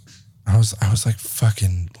there, I was like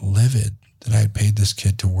fucking livid that I had paid this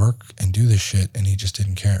kid to work and do this shit, and he just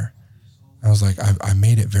didn't care. I was like, I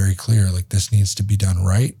made it very clear, like this needs to be done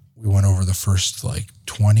right. We went over the first like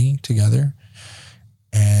 20 together.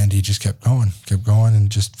 And he just kept going and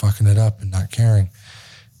just fucking it up and not caring.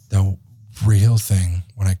 The real thing,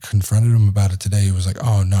 when I confronted him about it today, he was like,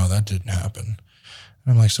 oh, no, that didn't happen.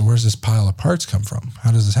 And I'm like, so where's this pile of parts come from?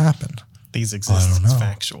 How does this happen? These exist. I don't know. It's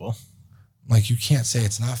factual. Like, you can't say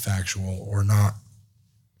it's not factual or not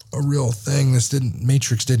a real thing.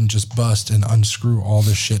 Matrix didn't just bust and unscrew all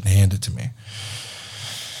this shit and hand it to me.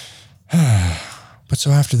 But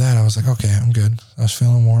so after that, I was like, okay, I'm good. I was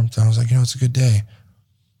feeling warmth. I was like, it's a good day.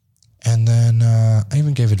 And then I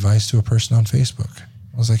even gave advice to a person on Facebook.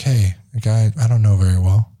 I was like, hey, a guy I don't know very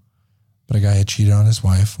well, but a guy had cheated on his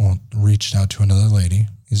wife, reached out to another lady.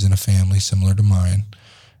 He's in a family similar to mine.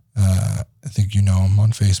 I think you know him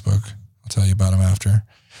on Facebook. I'll tell you about him after.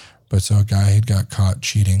 But so a guy had got caught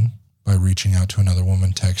cheating by reaching out to another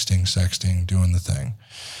woman, texting, sexting, doing the thing.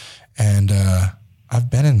 And I've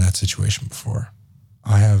been in that situation before.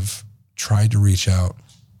 I have tried to reach out.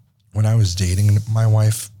 When I was dating my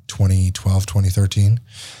wife, 2012, 2013,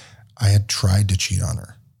 I had tried to cheat on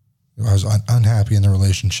her. I was unhappy in the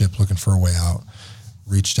relationship, looking for a way out.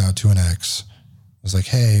 Reached out to an ex. Was like,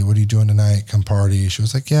 hey, what are you doing tonight? Come party. She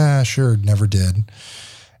was like, yeah, sure. Never did.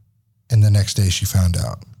 And the next day she found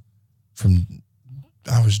out.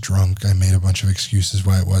 I was drunk. I made a bunch of excuses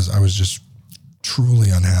why it was. I was just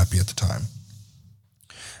truly unhappy at the time.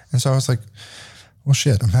 And so I was like, well,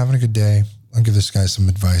 shit, I'm having a good day. I'll give this guy some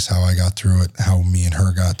advice, how I got through it, how me and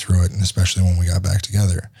her got through it, and especially when we got back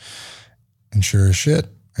together. And sure as shit,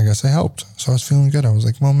 I guess I helped. So I was feeling good. I was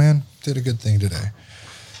like, well, man, did a good thing today.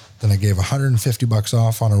 Then I gave $150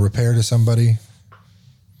 off on a repair to somebody.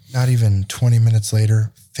 Not even 20 minutes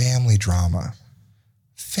later, family drama.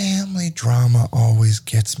 Family drama always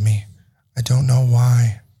gets me. I don't know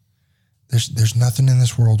why. There's nothing in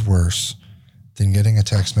this world worse than getting a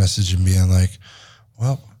text message and being like,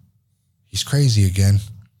 well, he's crazy again.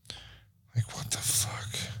 Like, what the fuck?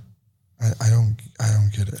 I don't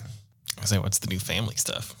get it. I was like, what's the new family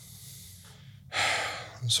stuff?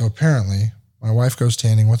 So apparently, my wife goes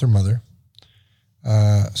tanning with her mother.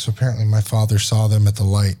 So apparently my father saw them at the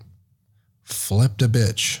light, flipped a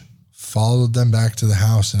bitch, followed them back to the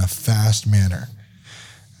house in a fast manner,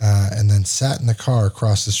 and then sat in the car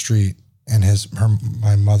across the street. And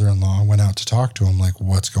my mother-in-law went out to talk to him, like,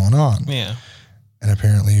 what's going on? Yeah. And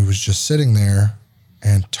apparently he was just sitting there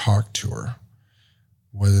and talked to her.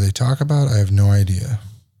 Whether they talk about it, I have no idea.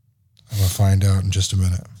 I'm going to find out in just a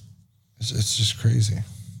minute. It's just crazy.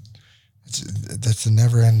 That's a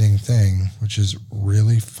never-ending thing, which is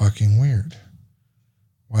really fucking weird.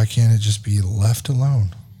 Why can't it just be left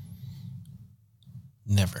alone?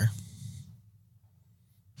 Never.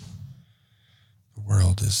 The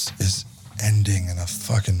world is ending in a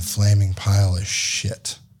fucking flaming pile of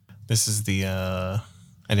shit. This is the, I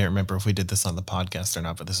didn't remember if we did this on the podcast or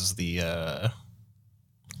not, but this is the,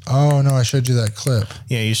 Oh, no, I showed you that clip.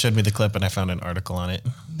 Yeah, you showed me the clip and I found an article on it.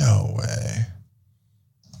 No way.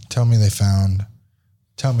 Tell me they found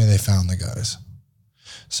the guys.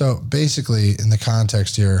 So basically, in the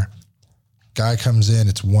context here, guy comes in,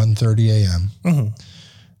 it's 1:30 a.m. Mm-hmm.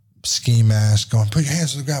 Ski mask, going, put your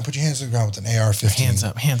hands on the ground, put your hands on the ground with an AR-15. Hands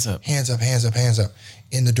up, hands up. Hands up, hands up, hands up.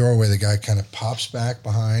 In the doorway, the guy kind of pops back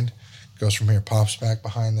behind, goes from here, pops back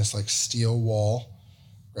behind this like steel wall,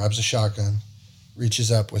 grabs a shotgun,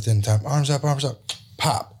 reaches up within time, arms up,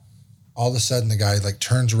 pop. All of a sudden, the guy like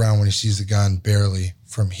turns around when he sees the gun, barely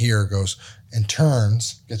from here, goes and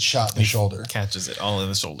turns, gets shot in the shoulder. Catches it all in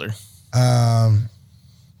the shoulder.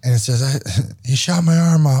 And it says, he shot my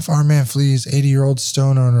arm off. Our man flees. 80-year-old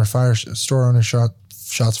store owner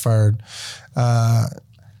shots fired.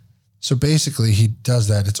 So basically, he does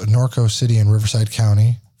that. It's Norco City in Riverside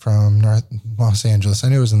County from North Los Angeles. I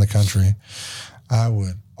knew it was in the country. I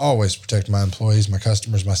would always protect my employees, my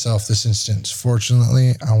customers, myself. This instance,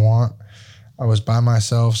 fortunately, I was by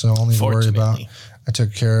myself, so only to worry about. I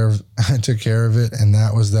took care of it, and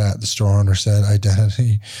that was that. The store owner said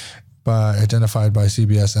identified by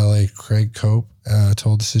CBS LA Craig Cope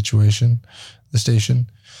told the station. The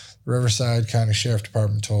Riverside County Sheriff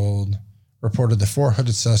Department reported the 4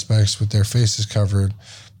 hooded suspects with their faces covered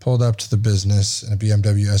pulled up to the business in a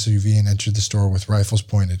BMW SUV and entered the store with rifles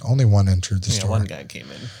pointed. Only one entered the store. One guy came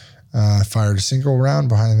in. Fired a single round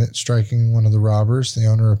behind it, striking one of the robbers. The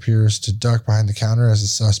owner appears to duck behind the counter as the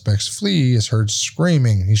suspects flee, is heard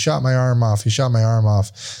screaming, he shot my arm off, he shot my arm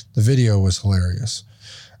off. The video was hilarious.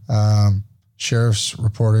 Sheriffs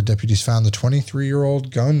reported deputies found the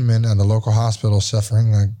 23-year-old gunman at a local hospital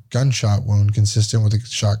suffering a gunshot wound consistent with a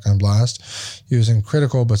shotgun blast. He was in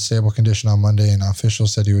critical but stable condition on Monday, and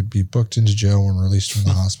officials said he would be booked into jail when released from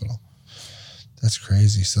the hospital. That's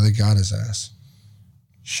crazy. So they got his ass.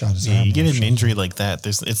 Shot his arm. You get an injury like that.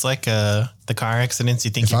 It's like the car accidents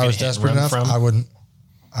you think if you I could was desperate enough, from. I wouldn't.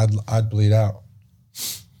 I'd bleed out.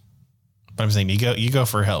 But I'm saying you go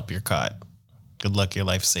for help, you're caught. Good luck, your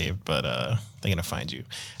life's saved, but they're gonna find you.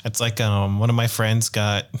 It's like one of my friends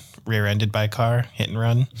got rear-ended by a car, hit and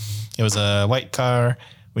run. It was a white car.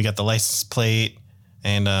 We got the license plate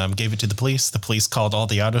and gave it to the police. The police called all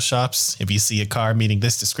the auto shops. If you see a car meeting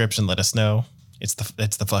this description, let us know. It's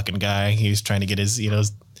the fucking guy. He was trying to get his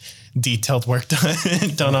detailed work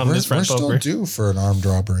done on his front bumper. We're still due for an armed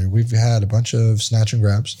robbery. We've had a bunch of snatch and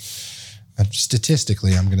grabs. And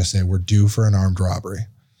statistically, I'm going to say we're due for an armed robbery.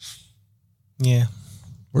 Yeah.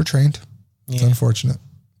 We're trained. It's unfortunate,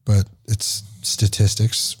 but it's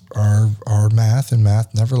statistics are math, and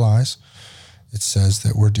math never lies. It says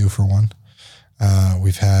that we're due for one.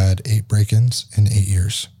 We've had 8 break-ins in 8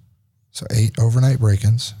 years. So 8 overnight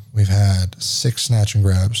break-ins. We've had 6 snatch and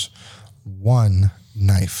grabs, 1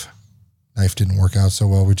 knife. Knife didn't work out so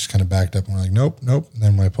well. We just kind of backed up and we're like, nope. And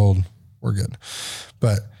then when I pulled, we're good.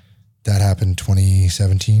 But that happened in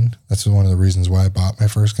 2017. That's one of the reasons why I bought my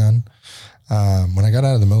first gun. When I got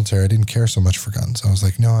out of the military, I didn't care so much for guns. I was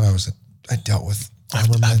like, no, I dealt with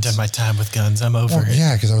armaments. I've done my time with guns. I'm over it.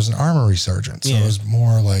 Yeah, because I was an armory sergeant. So it was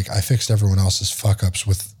more like I fixed everyone else's fuck-ups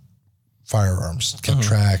with firearms. Kept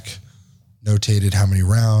track, notated how many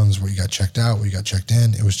rounds, what you got checked out, what you got checked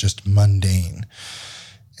in. It was just mundane.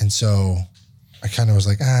 And so I kind of was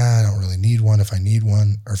like, I don't really need one. If I need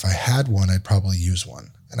one, or if I had one, I'd probably use one.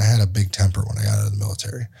 And I had a big temper when I got out of the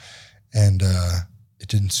military. And it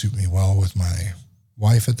didn't suit me well with my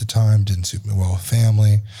wife at the time, didn't suit me well with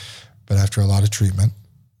family. But after a lot of treatment,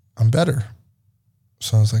 I'm better.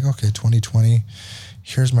 So I was like, okay, 2020,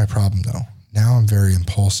 here's my problem though. Now I'm very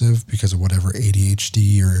impulsive because of whatever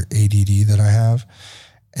ADHD or ADD that I have.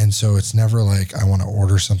 And so it's never like I want to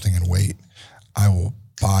order something and wait. I will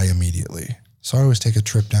buy immediately. So I always take a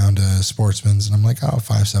trip down to Sportsman's and I'm like, oh,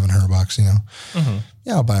 $500-$700, you know?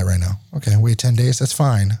 Yeah, I'll buy it right now. Okay, wait 10 days. That's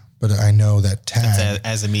fine. But I know that tag. It's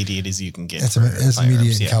as immediate as you can get. It's as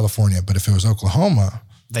immediate in California. But if it was Oklahoma,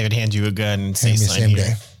 they would hand you a gun and say same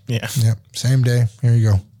day. Yeah. Yep. Same day. Here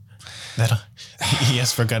you go. He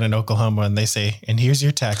asked for a gun in Oklahoma and they say, and here's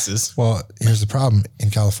your taxes. Well, here's the problem.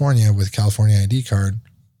 In California, with California ID card,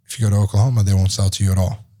 if you go to Oklahoma, they won't sell to you at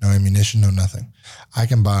all. No ammunition, no nothing. I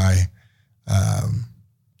can buy,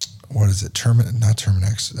 what is it? Not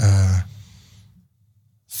Terminex.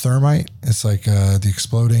 Thermite. It's like the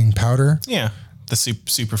exploding powder. Yeah. The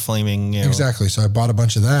super flaming. Exactly. So I bought a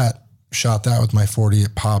bunch of that, shot that with my 40.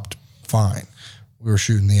 It popped fine. We were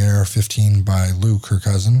shooting the AR-15 by Luke, her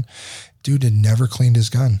cousin. Dude had never cleaned his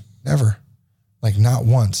gun. Never. Like not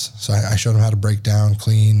once. So I showed him how to break down,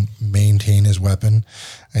 clean, maintain his weapon.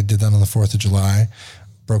 I did that on the 4th of July.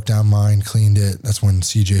 Broke down mine, cleaned it. That's when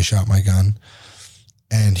CJ shot my gun.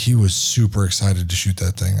 And he was super excited to shoot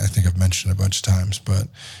that thing. I think I've mentioned it a bunch of times, but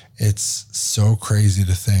it's so crazy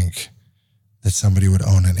to think that somebody would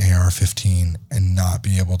own an AR-15 and not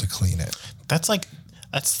be able to clean it. That's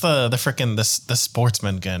the freaking the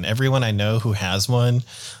Sportsman gun. Everyone I know who has one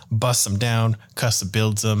busts them down, custom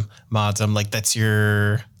builds them, mods them. Like that's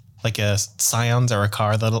your like a Scions or a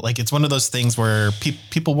car that like it's one of those things where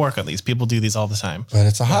people work on these. People do these all the time. But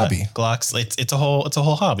it's a hobby. Glocks. It's a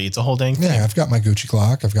whole hobby. It's a whole dang thing. Yeah, I've got my Gucci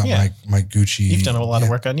Glock. I've got my Gucci. You've done a lot of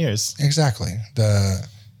work on yours. Exactly.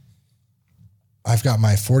 I've got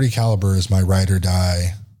my 40 caliber as my ride or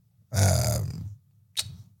die.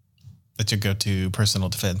 That's your go-to personal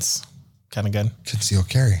defense kind of gun. Concealed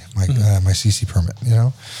carry, my CC permit,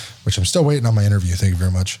 which I'm still waiting on my interview. Thank you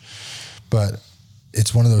very much. But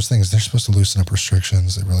it's one of those things. They're supposed to loosen up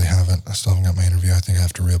restrictions. They really haven't. I still haven't got my interview. I think I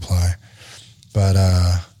have to reapply. But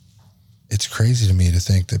it's crazy to me to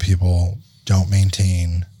think that people don't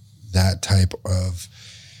maintain that type of,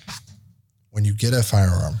 when you get a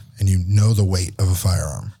firearm and you know the weight of a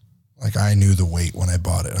firearm, like I knew the weight when I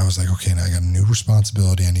bought it. I was like, okay, now I got a new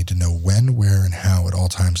responsibility. I need to know when, where, and how at all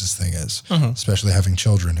times this thing is, especially having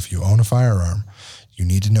children. If you own a firearm, you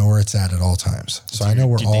need to know where it's at all times. So I know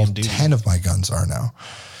where all 10 of my guns are now.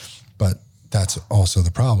 But that's also the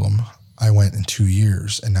problem. I went in 2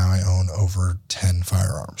 years and now I own over 10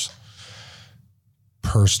 firearms.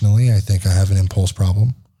 Personally, I think I have an impulse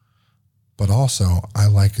problem. But also, I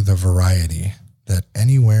like the variety that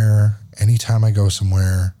anywhere, anytime I go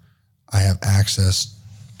somewhere, I have access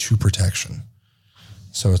to protection.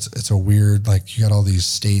 So it's a weird, like you got all these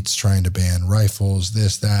states trying to ban rifles,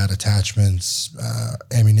 this, that, attachments,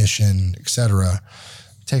 ammunition, etc.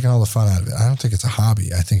 Taking all the fun out of it. I don't think it's a hobby.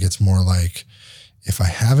 I think it's more like if I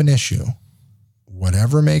have an issue,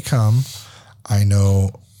 whatever may come, I know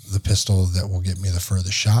the pistol that will get me the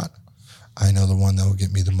furthest shot. I know the one that will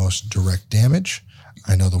get me the most direct damage.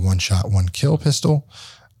 I know the one shot, one kill pistol.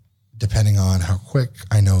 Depending on how quick,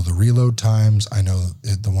 I know the reload times. I know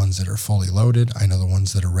the ones that are fully loaded. I know the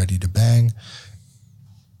ones that are ready to bang.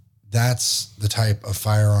 That's the type of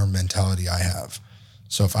firearm mentality I have.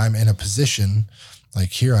 So if I'm in a position, like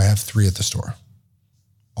here, I have 3 at the store.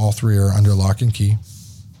 All 3 are under lock and key.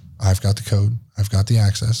 I've got the code. I've got the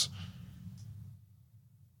access.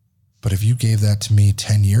 But if you gave that to me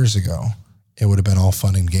 10 years ago, it would have been all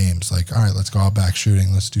fun and games. Like, all right, let's go out back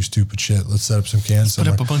shooting. Let's do stupid shit. Let's set up some cans. Put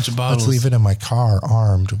up a bunch of bottles. Let's leave it in my car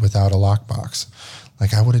armed without a lockbox.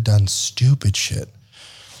 Like I would have done stupid shit.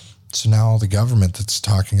 So now the government that's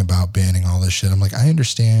talking about banning all this shit, I'm like, I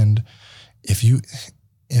understand if you,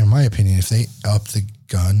 in my opinion, if they up the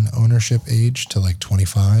gun ownership age to like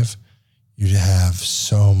 25, you'd have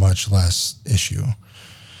so much less issue.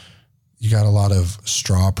 You got a lot of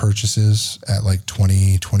straw purchases at like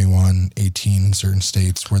 20, 21, 18 in certain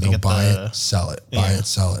states where they'll buy it, sell it, buy it,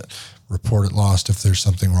 sell it, report it lost if there's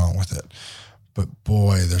something wrong with it. But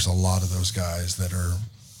boy, there's a lot of those guys that are,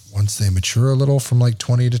 once they mature a little from like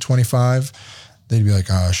 20 to 25, they'd be like,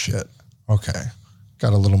 oh shit, okay,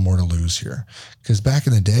 got a little more to lose here. Because back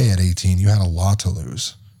in the day at 18, you had a lot to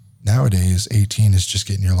lose. Nowadays, 18 is just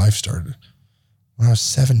getting your life started. When I was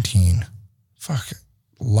 17, fuck,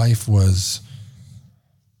 life was,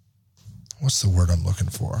 what's the word I'm looking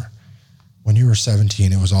for? When you were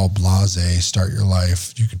 17, it was all blasé, start your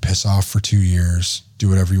life. You could piss off for 2 years, do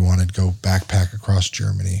whatever you wanted, go backpack across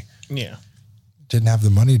Germany. Yeah. Didn't have the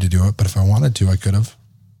money to do it, but if I wanted to, I could have.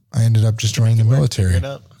 I ended up just joining the military.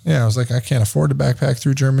 Yeah, I was like, I can't afford to backpack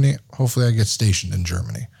through Germany. Hopefully I get stationed in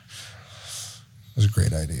Germany. It was a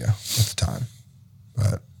great idea at the time.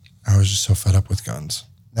 But I was just so fed up with guns.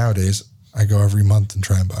 Nowadays, I go every month and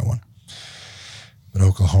try and buy one. But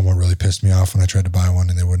Oklahoma really pissed me off when I tried to buy one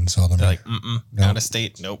and they wouldn't sell them. They're like, nope. Out of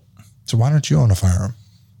state, nope. So why don't you own a firearm?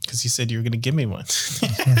 Because you said you were going to give me one.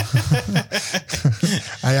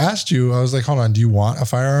 I asked you, I was like, hold on, do you want a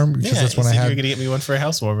firearm? Because that's when I had. You were going to get me one for a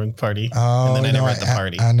housewarming party. Oh, and then I never had the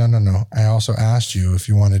party. No. I also asked you if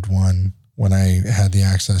you wanted one when I had the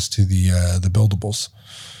access to the buildables.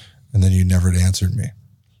 And then you never answered me.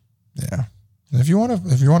 Yeah. And if you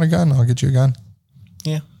want a gun, I'll get you a gun.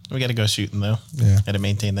 Yeah. We got to go shooting though. Yeah. Got to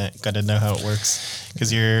maintain that. Got to know how it works.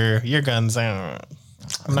 Because your guns, I'm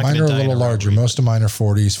not mine are a little larger. Most of mine are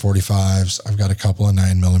 40s, 45s. I've got a couple of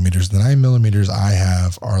 9mm. The 9mm I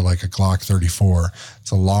have are like a Glock 34.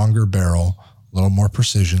 It's a longer barrel, a little more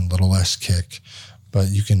precision, a little less kick. But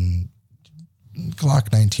you can,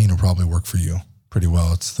 Glock 19 will probably work for you pretty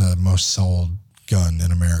well. It's the most sold gun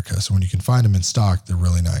in America. So when you can find them in stock, they're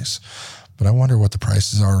really nice. But I wonder what the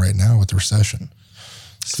prices are right now with the recession.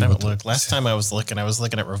 I haven't looked. Last time I was looking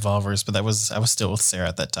at revolvers, but I was still with Sarah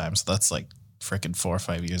at that time. So that's like freaking 4 or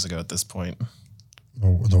 5 years ago at this point.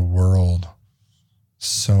 The world,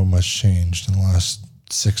 so much changed in the last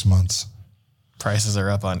 6 months. Prices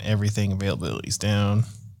are up on everything. Availability's down.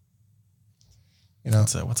 You know,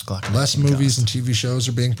 what's Glock? Less movies and TV shows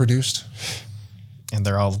are being produced. And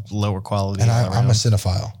they're all lower quality. And I'm a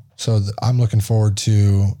cinephile. So I'm looking forward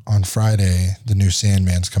to, on Friday, the new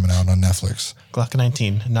Sandman's coming out on Netflix. Glock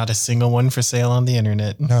 19. Not a single one for sale on the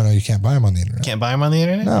internet. No, you can't buy them on the internet. Can't buy them on the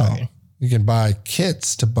internet? No. Okay. You can buy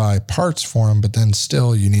kits to buy parts for them, but then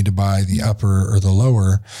still you need to buy the upper or the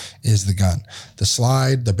lower is the gun. The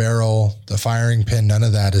slide, the barrel, the firing pin, none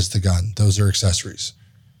of that is the gun. Those are accessories.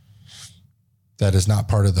 That is not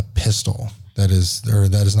part of the pistol. That is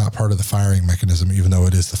not part of the firing mechanism, even though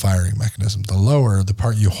it is the firing mechanism. The lower, the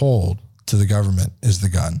part you hold to the government, is the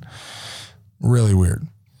gun. Really weird.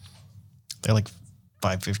 They're like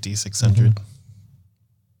 $550, $600. Mm-hmm.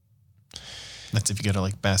 That's if you go to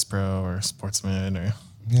like Bass Pro or Sportsman or.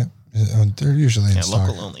 Yeah, they're usually in stock.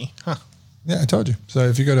 Local only. Huh. Yeah, I told you. So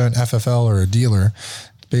if you go to an FFL or a dealer,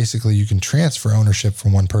 basically you can transfer ownership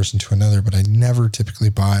from one person to another, but I never typically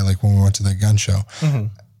buy, like when we went to that gun show. Mm-hmm.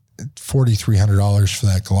 $4,300 for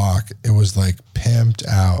that Glock. It was like pimped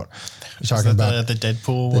out. You're talking about the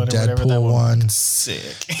Deadpool, the Deadpool one.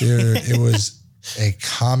 Sick, dude. It was a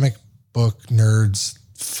comic book nerd's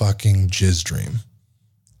fucking jizz dream.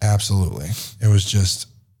 Absolutely, it was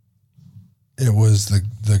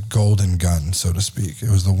the golden gun, so to speak. It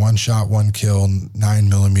was the one shot, one kill,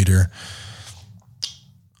 9mm.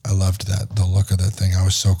 I loved that, the look of that thing. I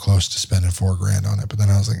was so close to spending $4,000 on it, but then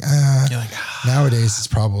I was like, Nowadays it's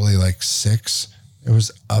probably like $6,000. It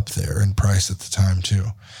was up there in price at the time too.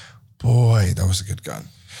 Boy, that was a good gun,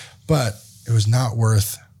 but it was not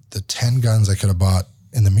worth the 10 guns I could have bought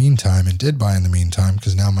in the meantime and did buy in the meantime,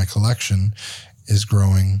 because now my collection is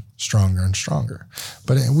growing stronger and stronger.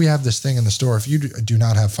 But we have this thing in the store. If you do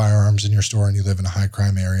not have firearms in your store and you live in a high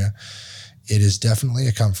crime area, it is definitely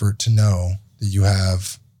a comfort to know that you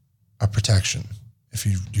have a protection. If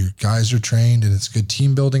your guys are trained and it's good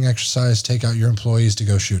team building exercise, take out your employees to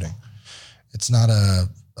go shooting. It's not a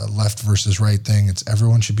left versus right thing. It's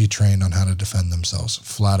everyone should be trained on how to defend themselves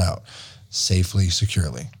flat out, safely,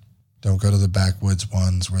 securely. Don't go to the backwoods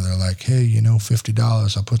ones where they're like, hey,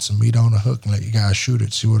 $50, I'll put some meat on a hook and let you guys shoot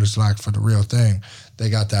it, see what it's like for the real thing. They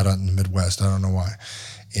got that out in the Midwest. I don't know why.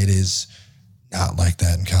 It is not like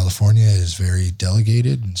that in California. It is very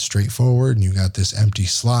delegated and straightforward, and you got this empty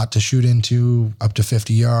slot to shoot into up to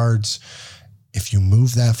 50 yards. If you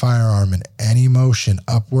move that firearm in any motion,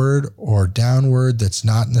 upward or downward, that's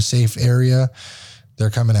not in the safe area, they're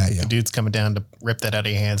coming at you. The dude's coming down to rip that out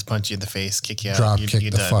of your hands, punch you in the face, kick you out. Drop kick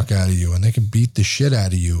the fuck out of you. And they can beat the shit out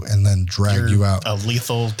of you and then drag you out. A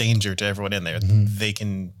lethal danger to everyone in there. They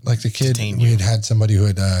can like the kid, detain we you. had somebody who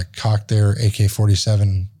had cocked their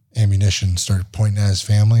AK-47 ammunition, started pointing at his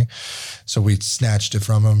family. So we snatched it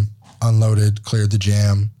from him, unloaded, cleared the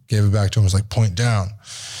jam, gave it back to him, was like, point down.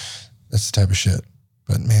 That's the type of shit.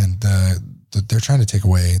 But man, they're trying to take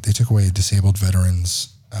away disabled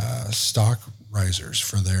veterans' stock risers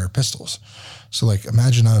for their pistols. So like,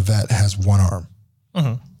 imagine a vet has one arm.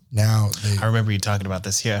 Now I remember you talking about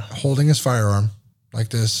this. Yeah. Holding his firearm like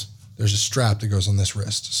this, there's a strap that goes on this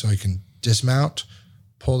wrist. So he can dismount,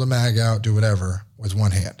 pull the mag out, do whatever with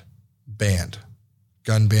one hand. Banned.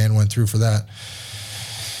 Gun ban went through for that.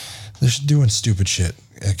 They're doing stupid shit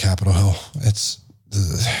at Capitol Hill.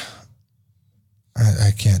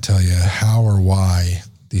 I can't tell you how or why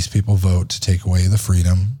these people vote to take away the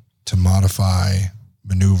freedom to modify,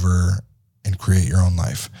 maneuver, and create your own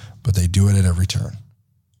life. But they do it at every turn.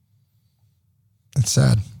 It's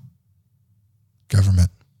sad.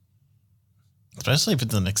 Government. Especially if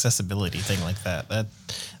it's an accessibility thing like that.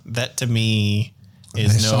 That to me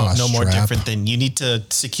is no more different than you need to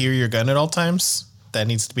secure your gun at all times. That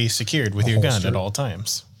needs to be secured with your gun at all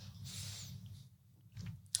times.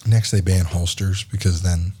 Next, they ban holsters because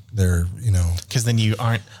then they're, because then you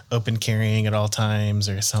aren't open carrying at all times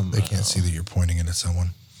or something. They can't see that you're pointing it at someone.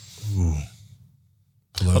 Ooh.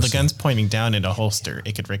 Pelosi. Well, the gun's pointing down in a holster.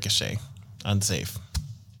 It could ricochet. Unsafe.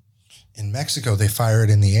 In Mexico, they fire it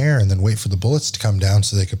in the air and then wait for the bullets to come down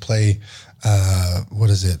so they could play, what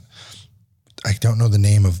is it? I don't know the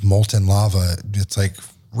name of molten lava. It's like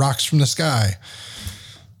rocks from the sky.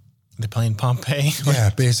 They're playing Pompeii? Yeah,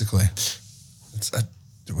 basically. It's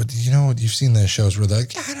you've seen the shows where they're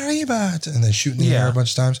like, and they shoot in the air a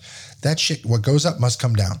bunch of times. That shit, what goes up must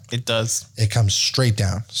come down. It does. It comes straight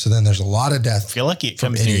down. So then there's a lot of death. If you're lucky, it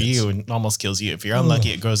comes near you and almost kills you. If you're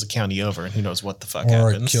unlucky, it goes a county over and who knows what the fuck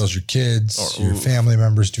happens. Or it kills your kids, your family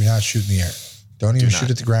members. Do not shoot in the air. Don't even shoot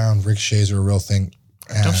at the ground. Ricochets are a real thing.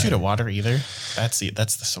 Don't shoot at water either.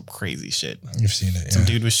 That's some crazy shit. You've seen it, yeah. Some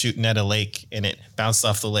dude was shooting at a lake and it bounced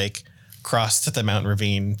off the lake, crossed the mountain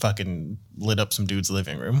ravine, fucking lit up some dude's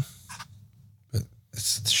living room. But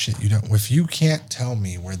it's the shit you don't. If you can't tell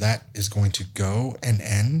me where that is going to go and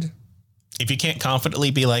end, if you can't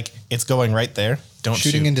confidently be like, it's going right there, don't shoot.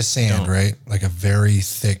 Shooting into sand, right? Like a very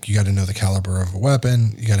thick. You got to know the caliber of a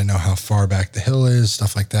weapon. You got to know how far back the hill is.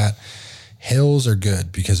 Stuff like that. Hills are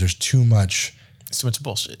good because there's too much. It's too much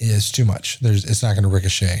bullshit. Yeah, it's too much. It's not going to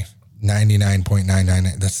ricochet.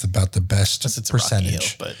 99.999. That's about the best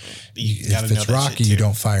percentage. Hill, but if it's rocky, you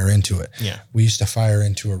don't fire into it. Yeah. We used to fire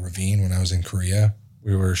into a ravine when I was in Korea.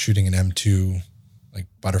 We were shooting an M2, like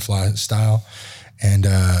butterfly style. And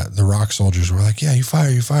the rock soldiers were like, yeah, you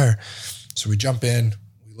fire. So we jump in,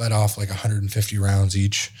 we let off like 150 rounds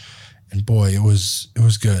each. And boy, it was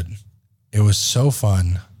good. It was so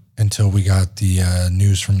fun until we got the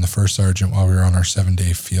news from the first sergeant while we were on our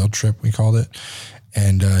 7-day field trip, we called it.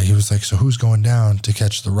 And he was like, so who's going down to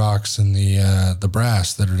catch the rocks and the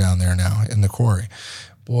brass that are down there now in the quarry?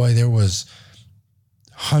 Boy, there was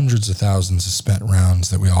hundreds of thousands of spent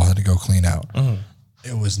rounds that we all had to go clean out.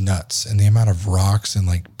 It was nuts. And the amount of rocks and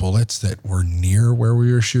like bullets that were near where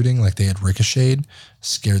we were shooting, like they had ricocheted,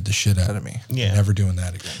 scared the shit out of me. Yeah. Never doing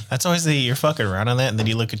that again. That's always you're fucking around on that. And then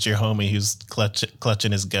you look at your homie who's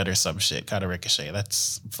clutching his gut or some shit, caught a ricochet.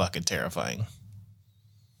 That's fucking terrifying.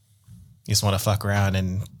 You just want to fuck around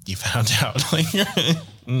and you found out.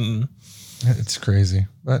 It's crazy.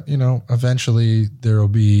 But, eventually there will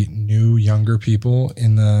be new, younger people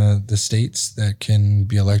in the states that can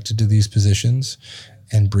be elected to these positions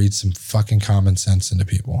and breed some fucking common sense into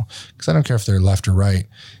people. Because I don't care if they're left or right.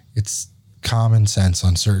 It's common sense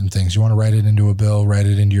on certain things. You want to write it into a bill, write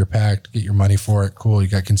it into your pact, get your money for it. Cool. You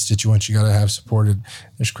got constituents you got to have supported.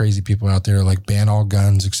 There's crazy people out there like ban all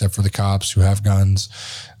guns except for the cops who have guns.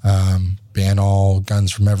 Ban all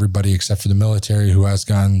guns from everybody except for the military who has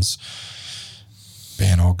guns.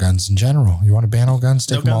 Ban all guns in general. You want to ban all guns?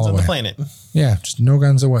 Take them all away. No guns on the planet. Yeah, just no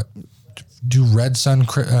guns. What? Do Red Sun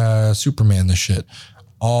Superman this shit.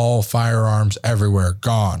 All firearms everywhere.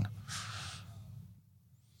 Gone.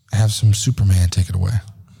 Have some Superman take it away.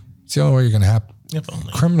 It's the only way you're going to have. If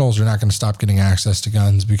only. Criminals are not going to stop getting access to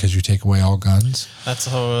guns because you take away all guns. That's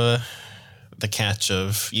how the catch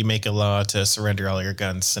of you make a law to surrender all your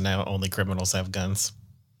guns, so now only criminals have guns.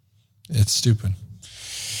 It's stupid.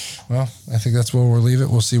 Well, I think that's where we'll leave it.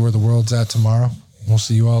 We'll see where the world's at tomorrow. We'll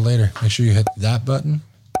see you all later. Make sure you hit that button,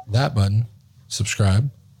 subscribe,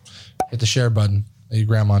 hit the share button. Let your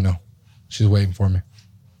grandma know. She's waiting for me.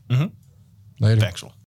 Mm-hmm. Later. Factual.